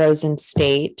in a frozen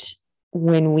state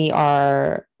when we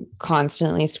are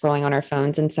constantly scrolling on our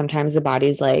phones. And sometimes the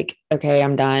body's like, okay,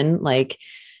 I'm done. Like,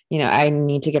 you know, I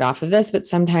need to get off of this. But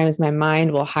sometimes my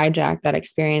mind will hijack that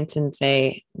experience and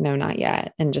say, no, not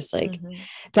yet. And just like,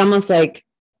 it's almost like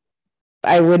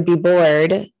I would be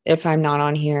bored if I'm not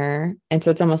on here. And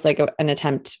so it's almost like an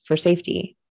attempt for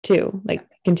safety too, like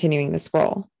continuing the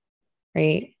scroll,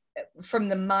 right? From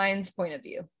the mind's point of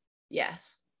view,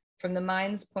 yes. From the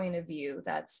mind's point of view,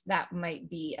 that might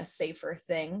be a safer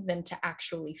thing than to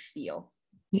actually feel.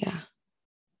 Yeah.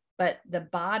 But the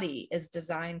body is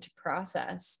designed to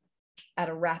process at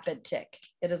a rapid tick.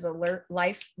 It is alert,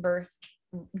 life, birth,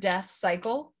 death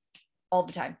cycle all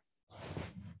the time.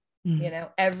 You know,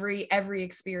 every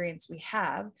experience we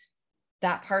have,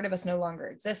 that part of us no longer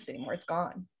exists anymore. It's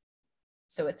gone.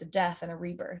 So it's a death and a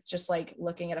rebirth, just like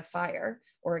looking at a fire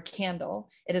or a candle.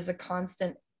 It is a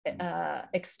constant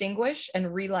extinguish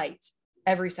and relight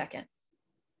every second.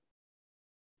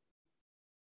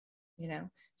 You know,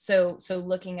 so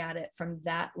looking at it from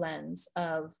that lens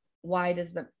of why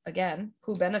does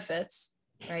who benefits,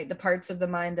 right? The parts of the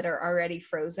mind that are already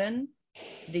frozen,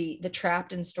 the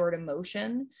trapped and stored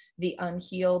emotion, the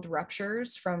unhealed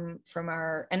ruptures from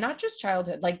our, and not just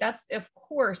childhood, like that's of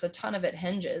course a ton of it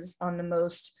hinges on the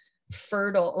most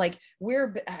fertile, like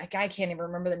I can't even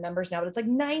remember the numbers now, but it's like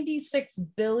 96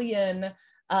 billion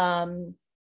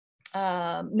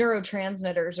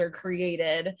neurotransmitters are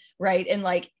created, right? And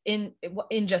like in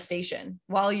gestation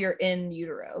while you're in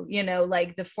utero, you know,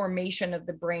 like the formation of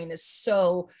the brain is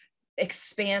so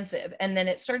expansive, and then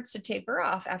it starts to taper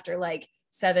off after like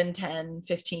 7, 10,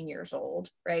 15 years old,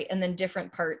 right? And then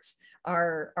different parts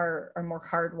are more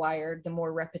hardwired the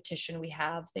more repetition we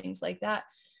have, things like that.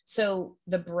 So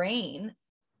the brain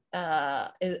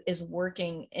is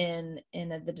working in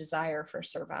the desire for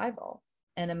survival,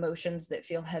 and emotions that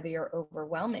feel heavy or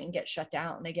overwhelming get shut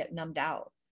down, they get numbed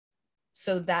out.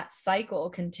 So that cycle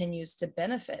continues to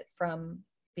benefit from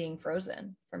being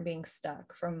frozen, from being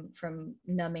stuck, from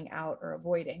numbing out or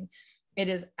avoiding. It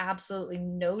is absolutely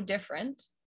no different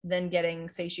than getting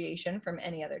satiation from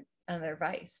any other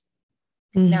vice.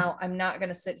 Now, I'm not going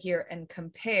to sit here and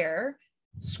compare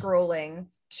scrolling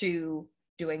to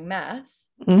doing meth,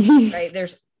 right?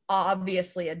 There's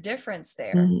obviously a difference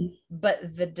there,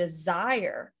 but the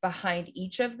desire behind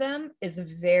each of them is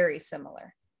very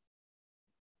similar.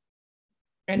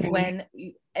 And when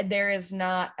there is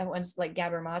not, once like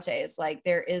Gabor Mate is like,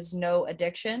 there is no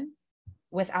addiction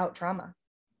without trauma.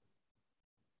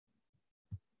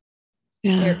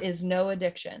 There is no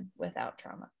addiction without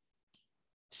trauma.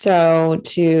 So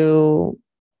to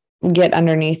get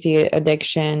underneath the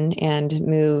addiction and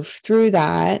move through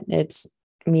that, it's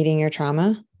meeting your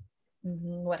trauma.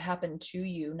 What happened to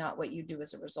you, not what you do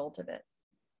as a result of it.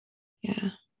 Yeah.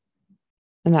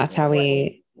 And that's how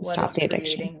we stop the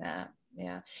addiction. That.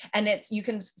 Yeah. And you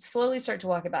can slowly start to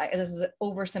walk it back. This is an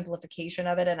oversimplification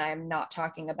of it. And I'm not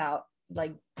talking about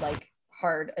like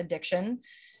hard addiction,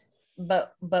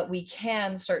 but we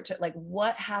can start to like,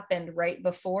 what happened right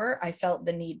before I felt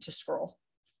the need to scroll?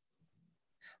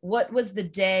 What was the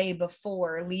day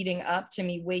before leading up to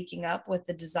me waking up with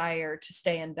the desire to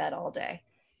stay in bed all day?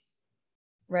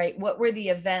 Right? What were the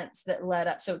events that led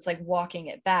up? So it's like walking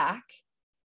it back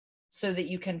so that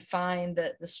you can find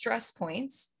the stress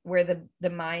points where the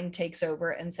mind takes over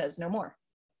and says, no more.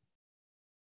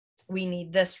 We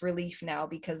need this relief now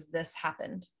because this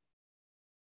happened.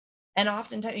 And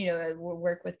oftentimes, you know, we'll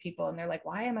work with people and they're like,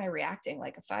 why am I reacting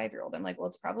like a 5-year-old? I'm like, well,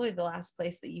 it's probably the last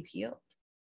place that you healed.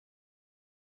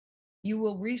 You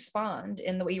will respond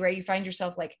in the way, right? You find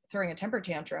yourself like throwing a temper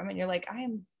tantrum and you're like, I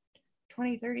am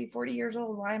 20, 30, 40 years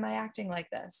old. Why am I acting like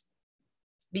this?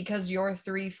 Because your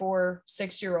 3, 4,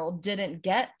 6-year-old didn't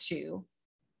get to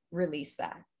release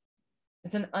that.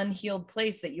 It's an unhealed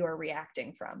place that you are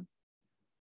reacting from.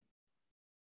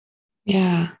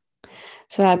 Yeah.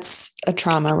 So that's a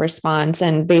trauma response.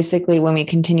 And basically when we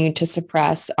continue to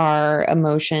suppress our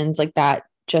emotions, like that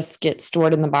just gets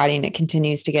stored in the body and it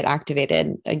continues to get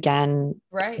activated again.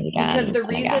 Right. Again, because the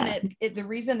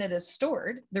reason it is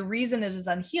stored, the reason it is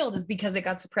unhealed is because it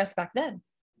got suppressed back then.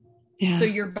 So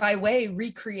you're by way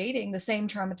recreating the same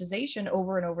traumatization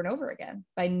over and over and over again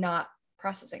by not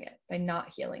processing it, by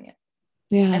not healing it.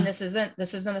 Yeah. And this isn't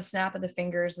a snap of the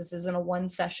fingers. This isn't a one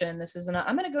session. This isn't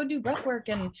I'm going to go do breath work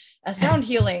and a sound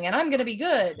healing and I'm going to be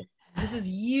good. This is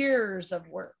years of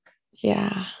work.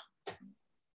 Yeah.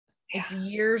 It's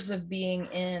years of being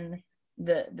in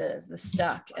the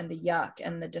stuck and the yuck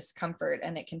and the discomfort,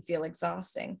 and it can feel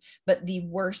exhausting. But the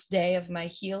worst day of my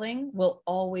healing will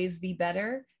always be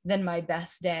better than my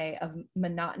best day of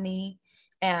monotony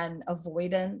and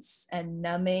avoidance and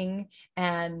numbing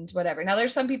and whatever. Now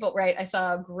there's some people, right? I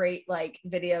saw a great like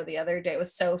video the other day. It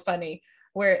was so funny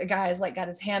where a guy's like got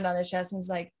his hand on his chest and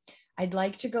he's like, I'd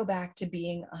like to go back to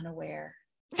being unaware.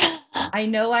 I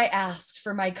know I asked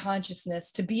for my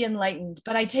consciousness to be enlightened,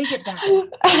 but I take it back.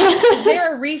 Is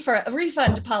there a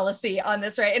refund policy on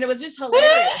this, right? And it was just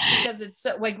hilarious because it's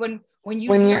like when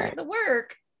you start the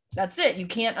work, that's it. You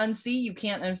can't unsee, you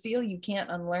can't unfeel, you can't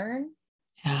unlearn.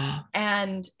 Yeah.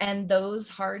 And those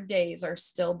hard days are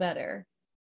still better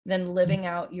than living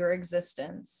out your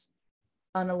existence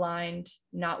unaligned,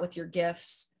 not with your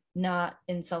gifts, not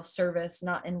in self-service,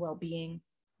 not in well-being.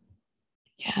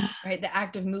 Yeah. Right. The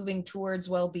act of moving towards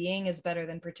well-being is better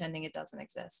than pretending it doesn't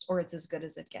exist, or it's as good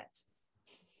as it gets.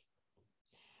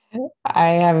 I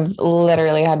have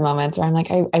literally had moments where I'm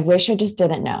like, I wish I just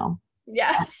didn't know.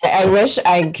 Yeah. I wish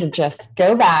I could just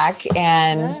go back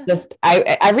and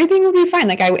everything would be fine.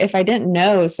 Like if I didn't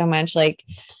know so much, like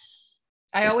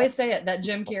I always say it, that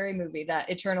Jim Carrey movie, that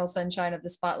Eternal Sunshine of the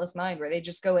Spotless Mind, where they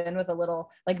just go in with a little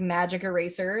like magic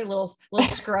eraser, little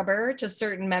scrubber to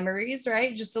certain memories,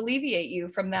 right? Just alleviate you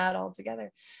from that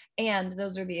altogether. And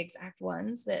those are the exact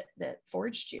ones that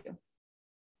forged you.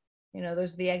 You know,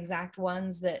 those are the exact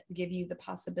ones that give you the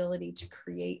possibility to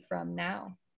create from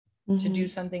now, to do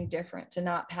something different, to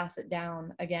not pass it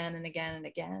down again and again and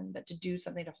again, but to do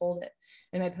something to hold it.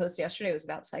 And my post yesterday was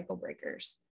about cycle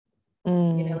breakers. You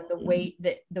know, and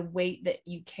the weight that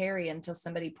you carry until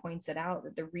somebody points it out,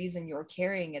 that the reason you're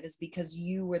carrying it is because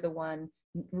you were the one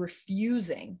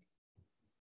refusing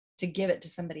to give it to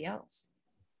somebody else.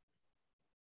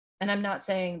 And I'm not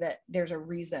saying that there's a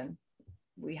reason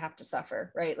we have to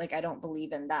suffer, right? Like, I don't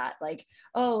believe in that. Like,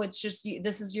 oh, it's just you,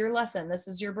 this is your lesson, this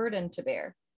is your burden to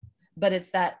bear. But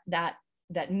it's that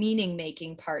meaning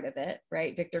making part of it,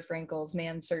 right? Viktor Frankl's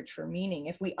Man's Search for Meaning.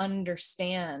 If we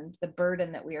understand the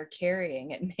burden that we are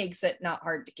carrying, it makes it not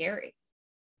hard to carry.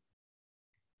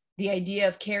 The idea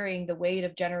of carrying the weight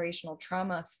of generational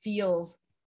trauma feels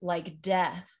like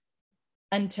death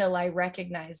until I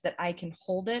recognize that I can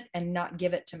hold it and not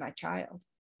give it to my child.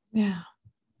 Yeah.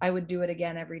 I would do it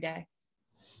again every day.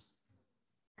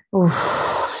 Oof,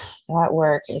 that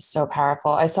work is so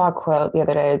powerful. I saw a quote the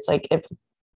other day. It's like, if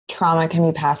trauma can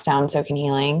be passed down, so can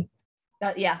healing.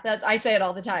 That's I say it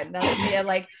all the time. That's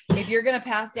like, if you're going to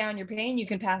pass down your pain, you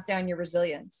can pass down your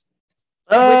resilience.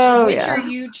 Which are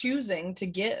you choosing to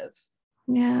give?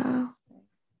 Yeah,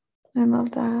 I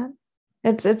love that.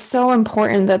 It's so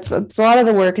important. It's a lot of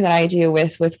the work that I do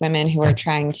with women who are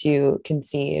trying to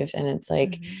conceive, and it's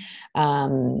like,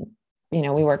 you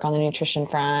know, we work on the nutrition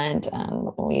front, and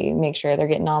we make sure they're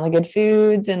getting all the good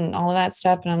foods and all of that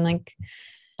stuff. And I'm like,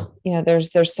 you know,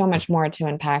 there's so much more to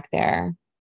unpack there.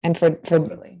 And for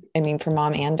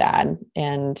mom and dad,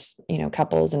 and, you know,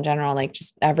 couples in general, like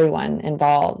just everyone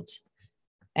involved.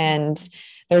 And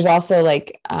there's also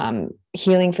like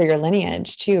healing for your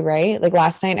lineage too, right? Like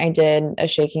last night I did a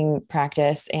shaking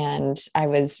practice, and I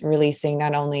was releasing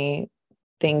not only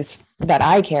things that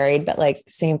I carried, but like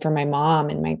same for my mom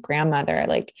and my grandmother,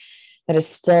 like that is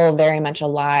still very much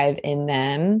alive in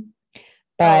them.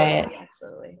 But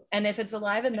absolutely. And if it's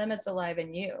alive in them, it's alive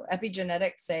in you.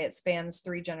 Epigenetics say it spans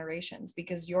 3 generations,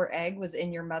 because your egg was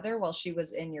in your mother while she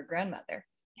was in your grandmother.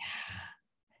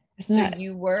 Yeah. So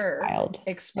you were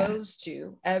exposed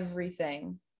to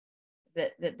everything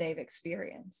that they've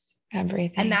experienced.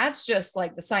 Everything. And that's just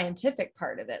like the scientific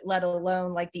part of it, let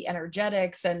alone like the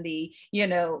energetics and the, you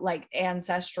know, like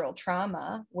ancestral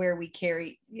trauma, where we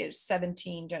carry, you know,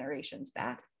 17 generations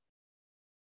back.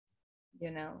 You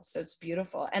know, so it's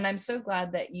beautiful. And I'm so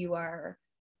glad that you are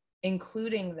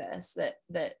including this,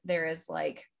 that there is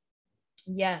like,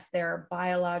 yes, there are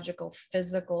biological,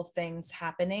 physical things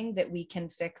happening that we can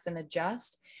fix and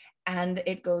adjust. And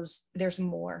there's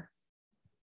more.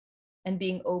 And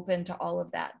being open to all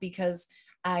of that, because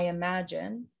I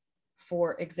imagine,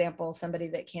 for example, somebody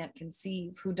that can't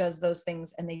conceive, who does those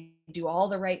things and they do all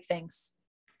the right things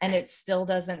and it still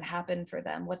doesn't happen for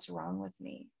them. What's wrong with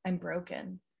me? I'm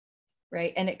broken.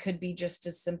 Right. And it could be just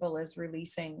as simple as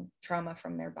releasing trauma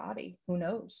from their body. Who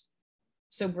knows?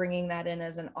 So bringing that in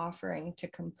as an offering to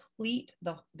complete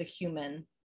the human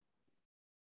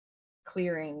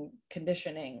clearing,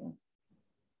 conditioning,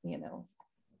 Yeah.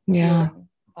 healing,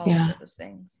 all Yeah. of those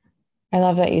things. I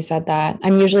love that you said that.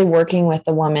 I'm usually working with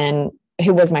a woman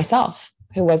who was myself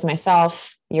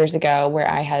years ago,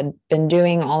 where I had been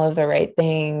doing all of the right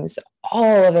things,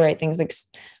 like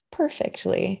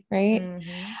perfectly, right?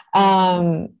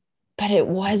 Um, but it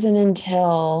wasn't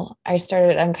until I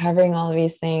started uncovering all of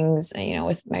these things,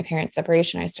 with my parents'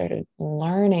 separation, I started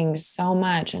learning so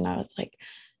much. And I was like,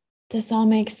 this all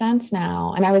makes sense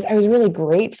now. And I was really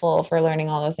grateful for learning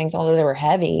all those things, although they were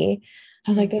heavy.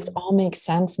 I was like, this all makes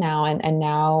sense now. And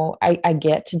now I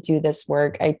get to do this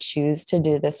work. I choose to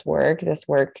do this work. This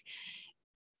work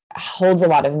holds a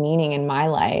lot of meaning in my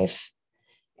life.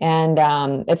 And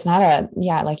it's not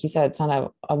like you said, it's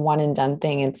not a one and done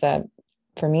thing.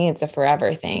 For me, it's a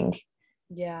forever thing.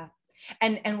 Yeah.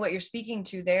 And what you're speaking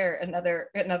to there,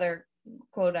 another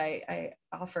quote I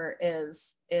offer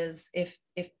is if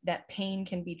that pain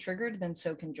can be triggered, then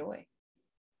so can joy.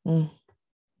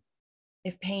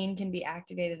 If pain can be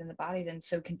activated in the body, then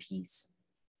so can peace.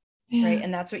 Yeah. Right.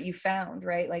 And that's what you found,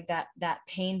 right? Like that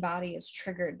pain body is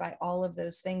triggered by all of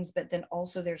those things, but then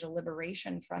also there's a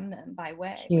liberation from them by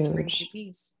way, which brings you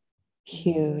peace.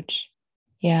 Huge.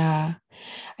 Yeah.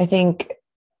 I think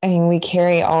we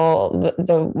carry all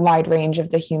the wide range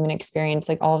of the human experience,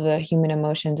 like all of the human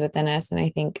emotions within us. And I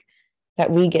think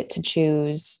that we get to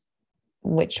choose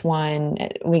which one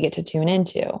we get to tune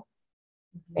into,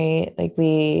 right? Like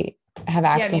we have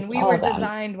access. Yeah, I mean, we were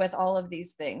designed with all of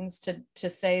these things. To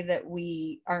say that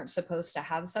we aren't supposed to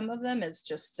have some of them is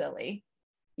just silly.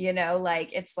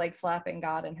 Like it's like slapping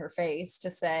God in her face to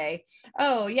say,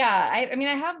 oh yeah, I mean,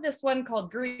 I have this one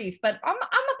called grief, but I'm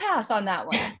a pass on that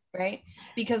one, right?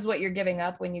 Because what you're giving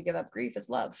up when you give up grief is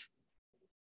love.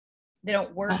 They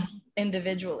don't work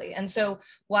individually. And so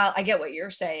while I get what you're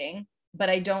saying, but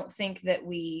I don't think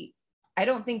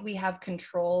we have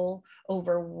control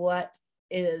over what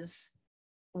is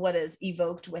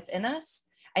evoked within us.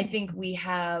 I think we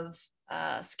have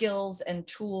skills and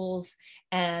tools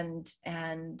and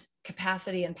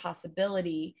capacity and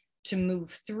possibility to move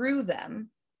through them,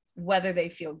 whether they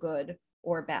feel good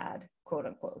or bad, quote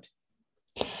unquote.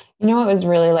 What was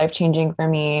really life-changing for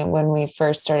me when we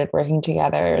first started working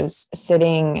together is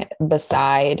sitting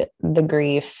beside the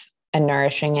grief and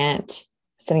nourishing it,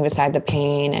 sitting beside the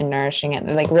pain and nourishing it,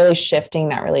 like really shifting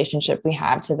that relationship we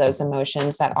have to those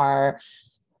emotions that are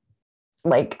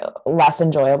like less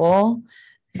enjoyable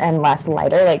and less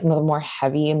lighter, like the more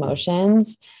heavy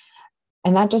emotions.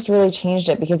 And that just really changed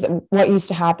it, because what used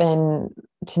to happen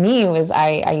to me was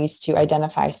I used to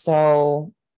identify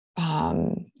so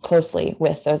closely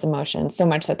with those emotions, so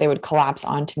much that they would collapse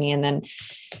onto me. And then,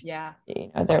 there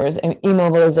was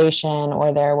immobilization,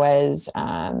 or there was,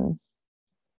 I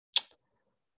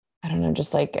don't know,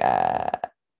 just like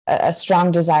a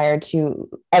strong desire to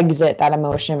exit that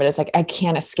emotion, but it's like, I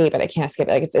can't escape it. Like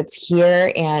it's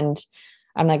here. And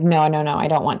I'm like, no, I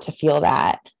don't want to feel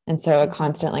that. And so a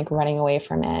constant like running away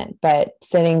from it, but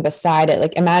sitting beside it,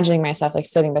 like imagining myself like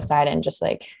sitting beside it and just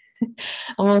like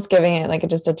almost giving it like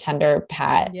just a tender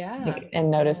pat,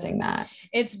 and noticing that.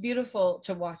 It's beautiful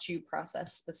to watch you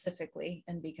process specifically.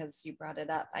 And because you brought it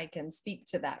up, I can speak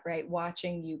to that, right?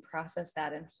 Watching you process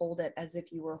that and hold it as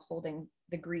if you were holding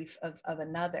the grief of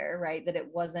another, right? That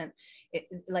it wasn't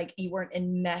like you weren't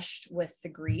enmeshed with the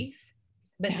grief,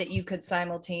 but that you could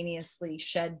simultaneously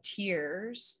shed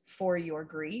tears for your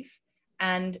grief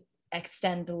and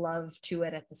extend love to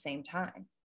it at the same time.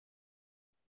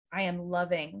 I am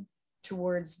loving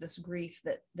towards this grief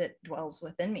that dwells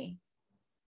within me.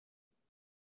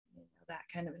 That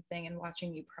kind of a thing, and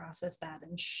watching you process that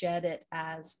and shed it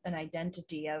as an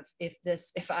identity of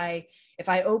if I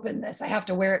open this, I have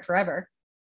to wear it forever.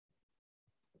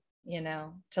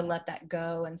 To let that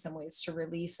go in some ways, to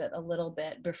release it a little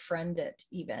bit, befriend it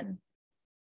even.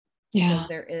 Because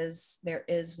there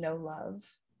is no love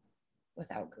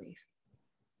without grief.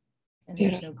 And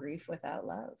there's no grief without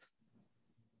love.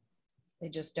 They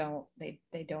just don't,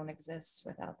 they don't exist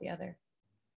without the other.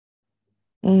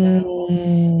 So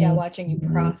watching you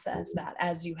process that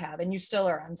as you have, and you still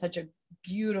are on such a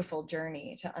beautiful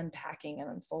journey to unpacking and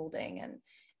unfolding,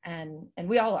 and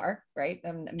we all are, right?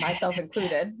 Myself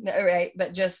included, right?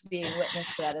 But just being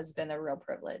witness to that has been a real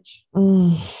privilege.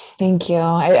 Thank you.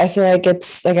 I feel like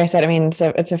it's, like I said, I mean,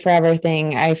 it's a forever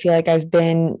thing. I feel like I've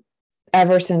been,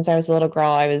 ever since I was a little girl,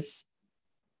 I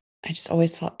just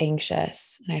always felt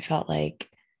anxious, and I felt like,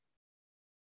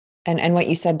 and what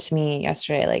you said to me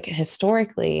yesterday, like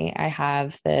historically, I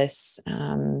have this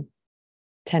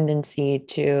tendency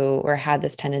to, or had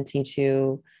this tendency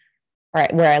to, or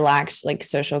where I lacked like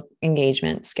social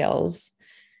engagement skills.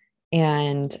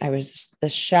 And I was the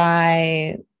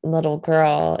shy little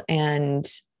girl. And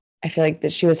I feel like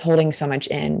that she was holding so much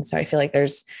in. So I feel like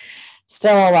there's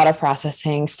still a lot of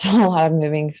processing, still a lot of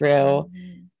moving through.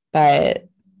 But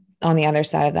on the other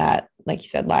side of that, like you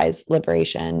said, lies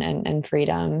liberation and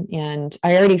freedom. And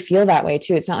I already feel that way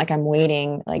too. It's not like I'm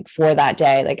waiting like for that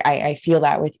day. Like I feel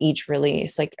that with each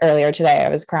release. Like earlier today, I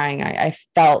was crying. I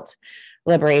felt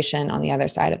liberation on the other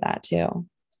side of that too.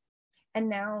 And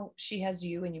now she has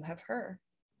you and you have her,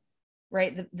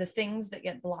 right? The things that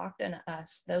get blocked in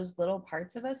us, those little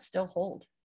parts of us still hold.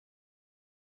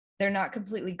 They're not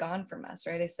completely gone from us,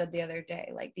 right? I said the other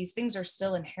day, like these things are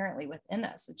still inherently within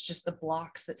us. It's just the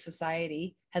blocks that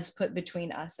society has put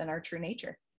between us and our true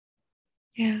nature.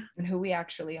 Yeah. And who we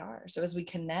actually are. So as we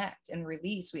connect and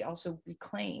release, we also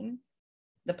reclaim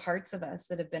the parts of us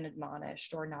that have been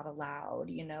admonished or not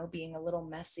allowed, you know, being a little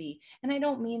messy. And I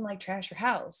don't mean like trash your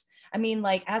house. I mean,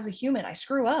 like as a human, I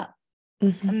screw up.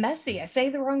 Mm-hmm. I'm messy. I say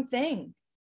the wrong thing.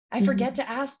 I forget to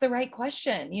ask the right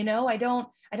question. You know, I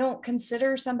don't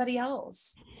consider somebody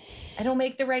else. I don't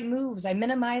make the right moves. I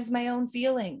minimize my own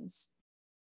feelings.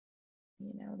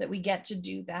 You know, that we get to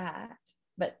do that,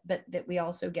 but that we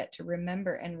also get to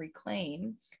remember and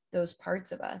reclaim those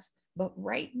parts of us. But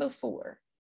right before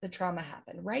the trauma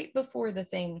happened, right before the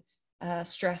thing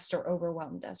stressed or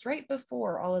overwhelmed us, right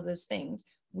before all of those things,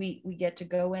 we get to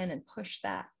go in and push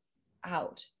that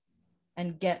out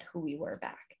and get who we were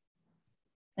back.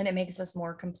 And it makes us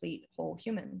more complete, whole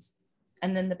humans.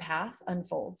 And then the path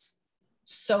unfolds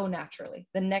so naturally.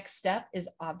 The next step is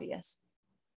obvious.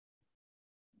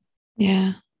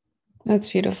 Yeah, that's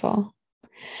beautiful.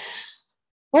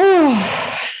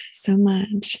 Oh, so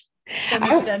much. So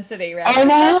much density, right? I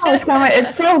know so much.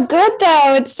 It's so good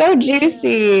though. It's so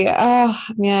juicy. Oh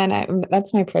man,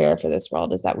 that's my prayer for this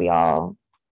world is that we all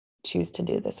choose to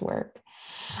do this work.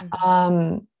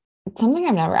 Something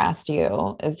I've never asked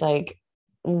you is like,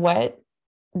 what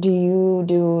do you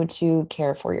do to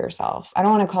care for yourself? I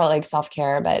don't want to call it like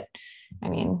self-care, but I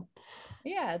mean,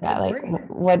 Yeah, it's yeah, like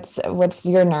important. what's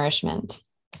your nourishment?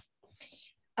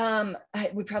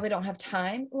 We probably don't have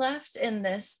time left in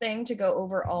this thing to go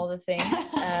over all the things.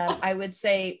 I would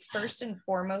say first and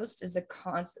foremost is a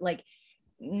constant, like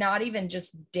not even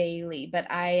just daily, but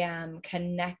I am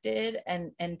connected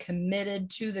and committed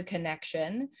to the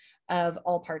connection of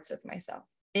all parts of myself.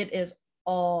 It is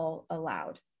all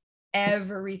allowed.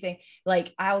 Everything.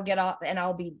 Like I'll get off and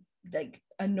I'll be like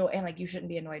annoyed and like you shouldn't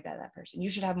be annoyed by that person. You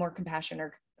should have more compassion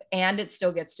or and it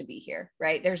still gets to be here,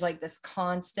 right? There's like this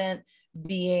constant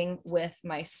being with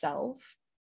myself.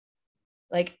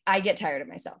 Like I get tired of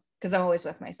myself because I'm always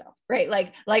with myself, right?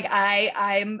 Like I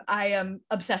am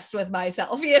obsessed with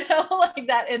myself, you know, like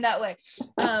that in that way.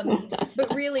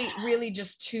 But really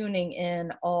just tuning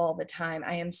in all the time.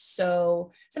 I am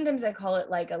so, sometimes I call it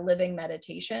like a living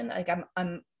meditation. Like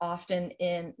I'm often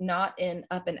in, not in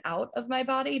up and out of my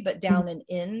body, but down and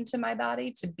into my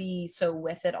body to be so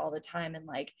with it all the time. And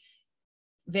like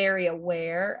very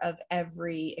aware of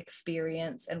every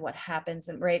experience and what happens.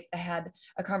 And right, I had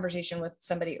a conversation with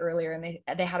somebody earlier and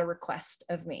they had a request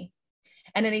of me.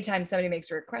 And anytime somebody makes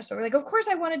a request, we're like, of course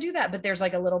I want to do that. But there's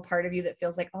like a little part of you that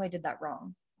feels like, oh, I did that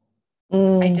wrong.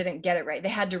 I didn't get it right. They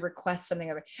had to request something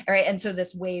over. All right. And so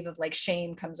this wave of like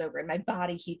shame comes over and my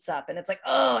body heats up and it's like,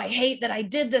 oh, I hate that I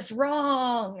did this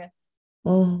wrong.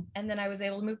 And then I was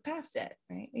able to move past it,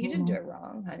 right? You didn't do it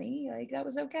wrong, honey. Like that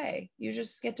was okay. You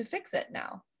just get to fix it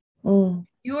now.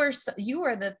 You are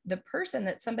the person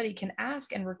that somebody can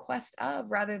ask and request of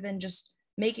rather than just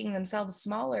making themselves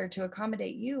smaller to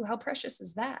accommodate you. How precious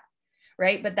is that?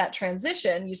 Right? But that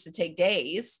transition used to take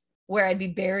days where I'd be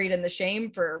buried in the shame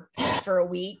for a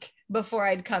week before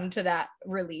I'd come to that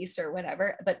release or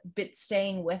whatever, but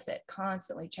staying with it,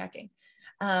 constantly checking.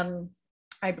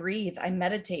 I breathe, I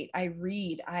meditate, I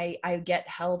read, I get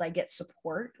held, I get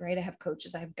support, right? I have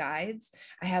coaches, I have guides,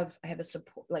 I have a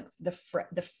support, like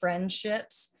the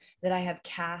friendships that I have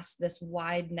cast this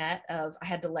wide net of, I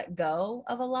had to let go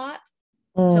of a lot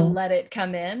to let it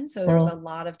come in. So there was a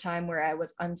lot of time where I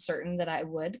was uncertain that I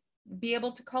would be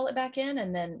able to call it back in.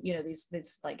 And then, you know, these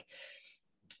like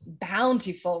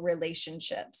bountiful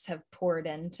relationships have poured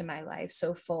into my life,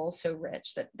 so full, so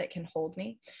rich that can hold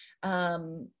me.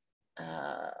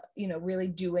 You know, really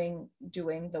doing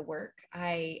the work.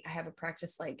 I have a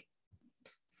practice, like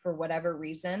for whatever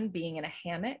reason, being in a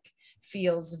hammock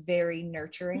feels very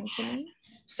nurturing to me.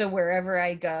 So wherever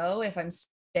I go, if I'm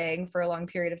staying for a long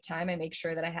period of time, I make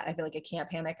sure that I feel like a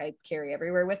camp hammock I carry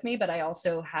everywhere with me, but I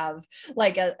also have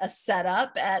like a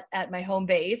setup at my home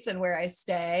base and where I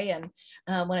stay. And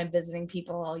when I'm visiting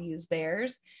people, I'll use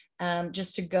theirs.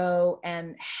 Just to go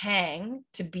and hang,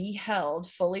 to be held,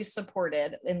 fully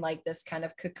supported in like this kind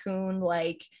of cocoon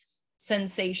like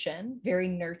sensation, very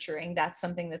nurturing. That's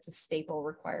something that's a staple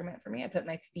requirement for me. I put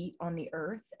my feet on the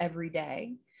earth every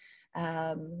day,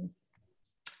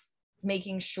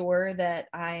 making sure that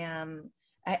I am.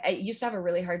 I used to have a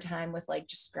really hard time with like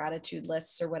just gratitude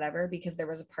lists or whatever, because there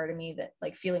was a part of me that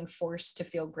like feeling forced to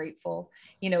feel grateful.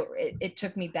 It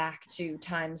took me back to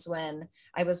times when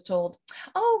I was told,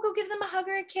 oh, go give them a hug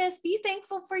or a kiss, be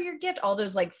thankful for your gift. All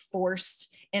those like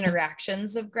forced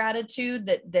interactions of gratitude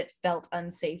that felt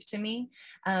unsafe to me.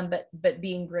 But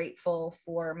being grateful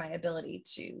for my ability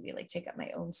to like take up my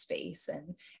own space,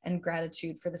 and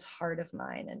gratitude for this heart of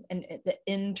mine, and the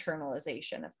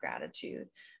internalization of gratitude.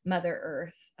 Mother Earth,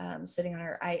 sitting on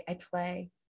her, I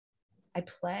play.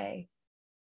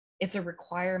 It's a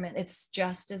requirement. It's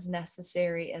just as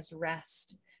necessary as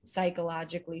rest,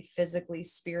 psychologically, physically,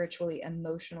 spiritually,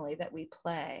 emotionally, that we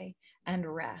play and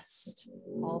rest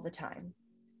all the time.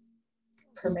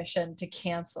 Permission to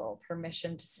cancel,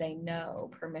 permission to say no,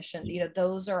 permission,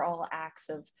 those are all acts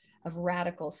of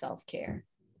radical self-care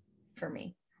for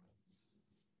me.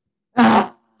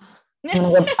 I'm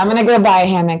gonna go buy a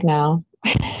hammock now.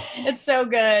 It's so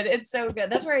good. It's so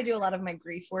good. That's where I do a lot of my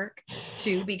grief work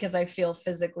too, because I feel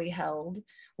physically held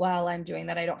while I'm doing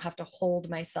that. I don't have to hold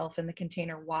myself in the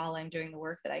container while I'm doing the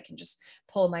work, that I can just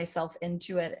pull myself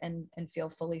into it and feel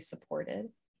fully supported.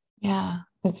 Yeah,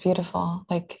 it's beautiful.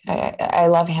 Like I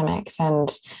love hammocks, and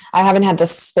I haven't had the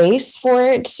space for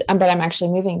it, but I'm actually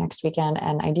moving next weekend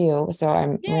and I do. So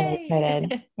I'm really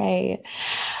excited. Right.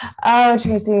 Oh,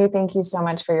 Tracy, thank you so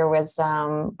much for your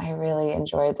wisdom. I really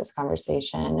enjoyed this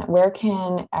conversation. Where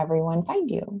can everyone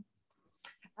find you?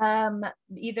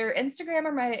 Either Instagram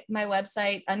or my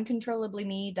website,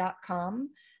 uncontrollablyme.com.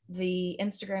 The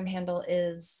Instagram handle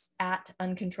is at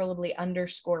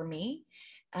uncontrollably_me.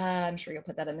 I'm sure you'll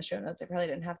put that in the show notes. I probably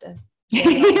didn't have to get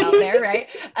it out there, right?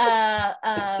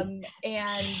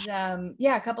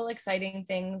 Yeah, a couple exciting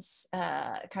things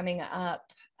coming up.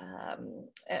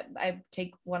 I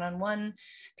take one-on-one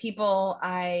people.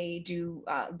 I do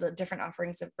the different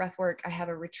offerings of breath work. I have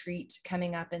a retreat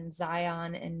coming up in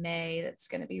Zion in May that's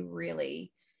going to be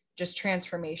really just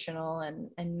transformational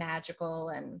and magical,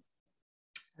 and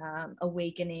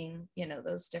awakening,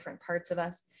 those different parts of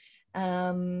us.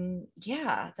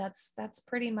 Yeah, that's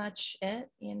pretty much it.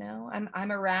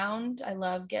 I'm around. I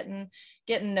love getting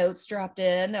notes dropped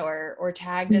in or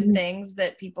tagged in things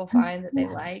that people find that they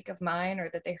like of mine, or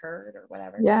that they heard or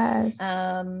whatever. Yes.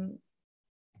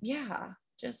 Yeah,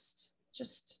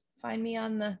 just find me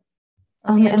on the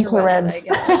interwebs, I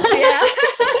guess.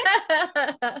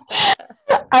 Yeah.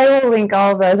 I will link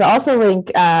all of those. I'll also link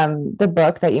the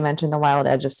book that you mentioned, The Wild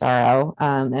Edge of Sorrow,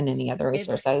 and any other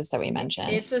resources that we mentioned.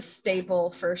 It's a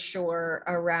staple for sure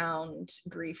around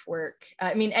grief work.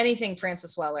 I mean, anything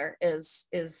Francis Weller is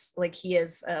like, he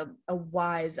is a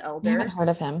wise elder. I haven't heard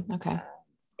of him. Okay.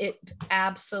 It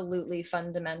absolutely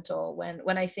fundamental.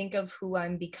 When I think of who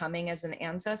I'm becoming as an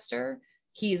ancestor,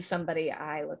 he's somebody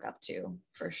I look up to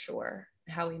for sure.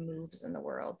 How he moves in the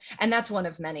world, and that's one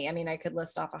of many. I mean, I could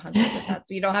list off 100, but that's,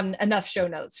 you don't have enough show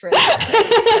notes for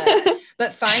that. Right?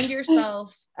 But find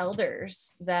yourself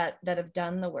elders that have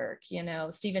done the work.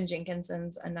 Stephen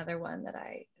Jenkinson's another one that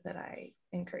I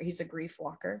encourage. He's a grief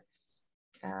walker.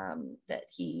 That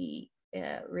he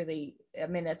really. I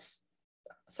mean, it's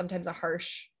sometimes a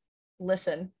harsh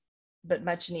listen, but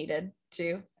much needed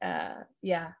too.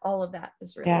 Yeah, all of that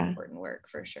is really important work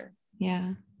for sure.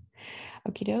 Yeah.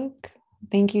 Okie doke.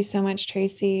 Thank you so much,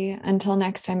 Tracy. Until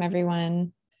next time,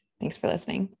 everyone. Thanks for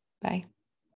listening. Bye.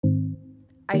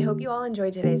 I hope you all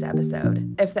enjoyed today's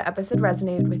episode. If the episode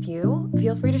resonated with you,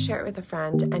 feel free to share it with a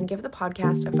friend and give the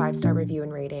podcast a 5-star review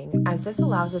and rating, as this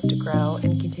allows us to grow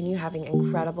and continue having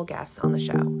incredible guests on the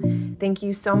show. Thank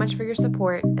you so much for your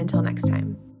support. Until next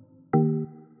time.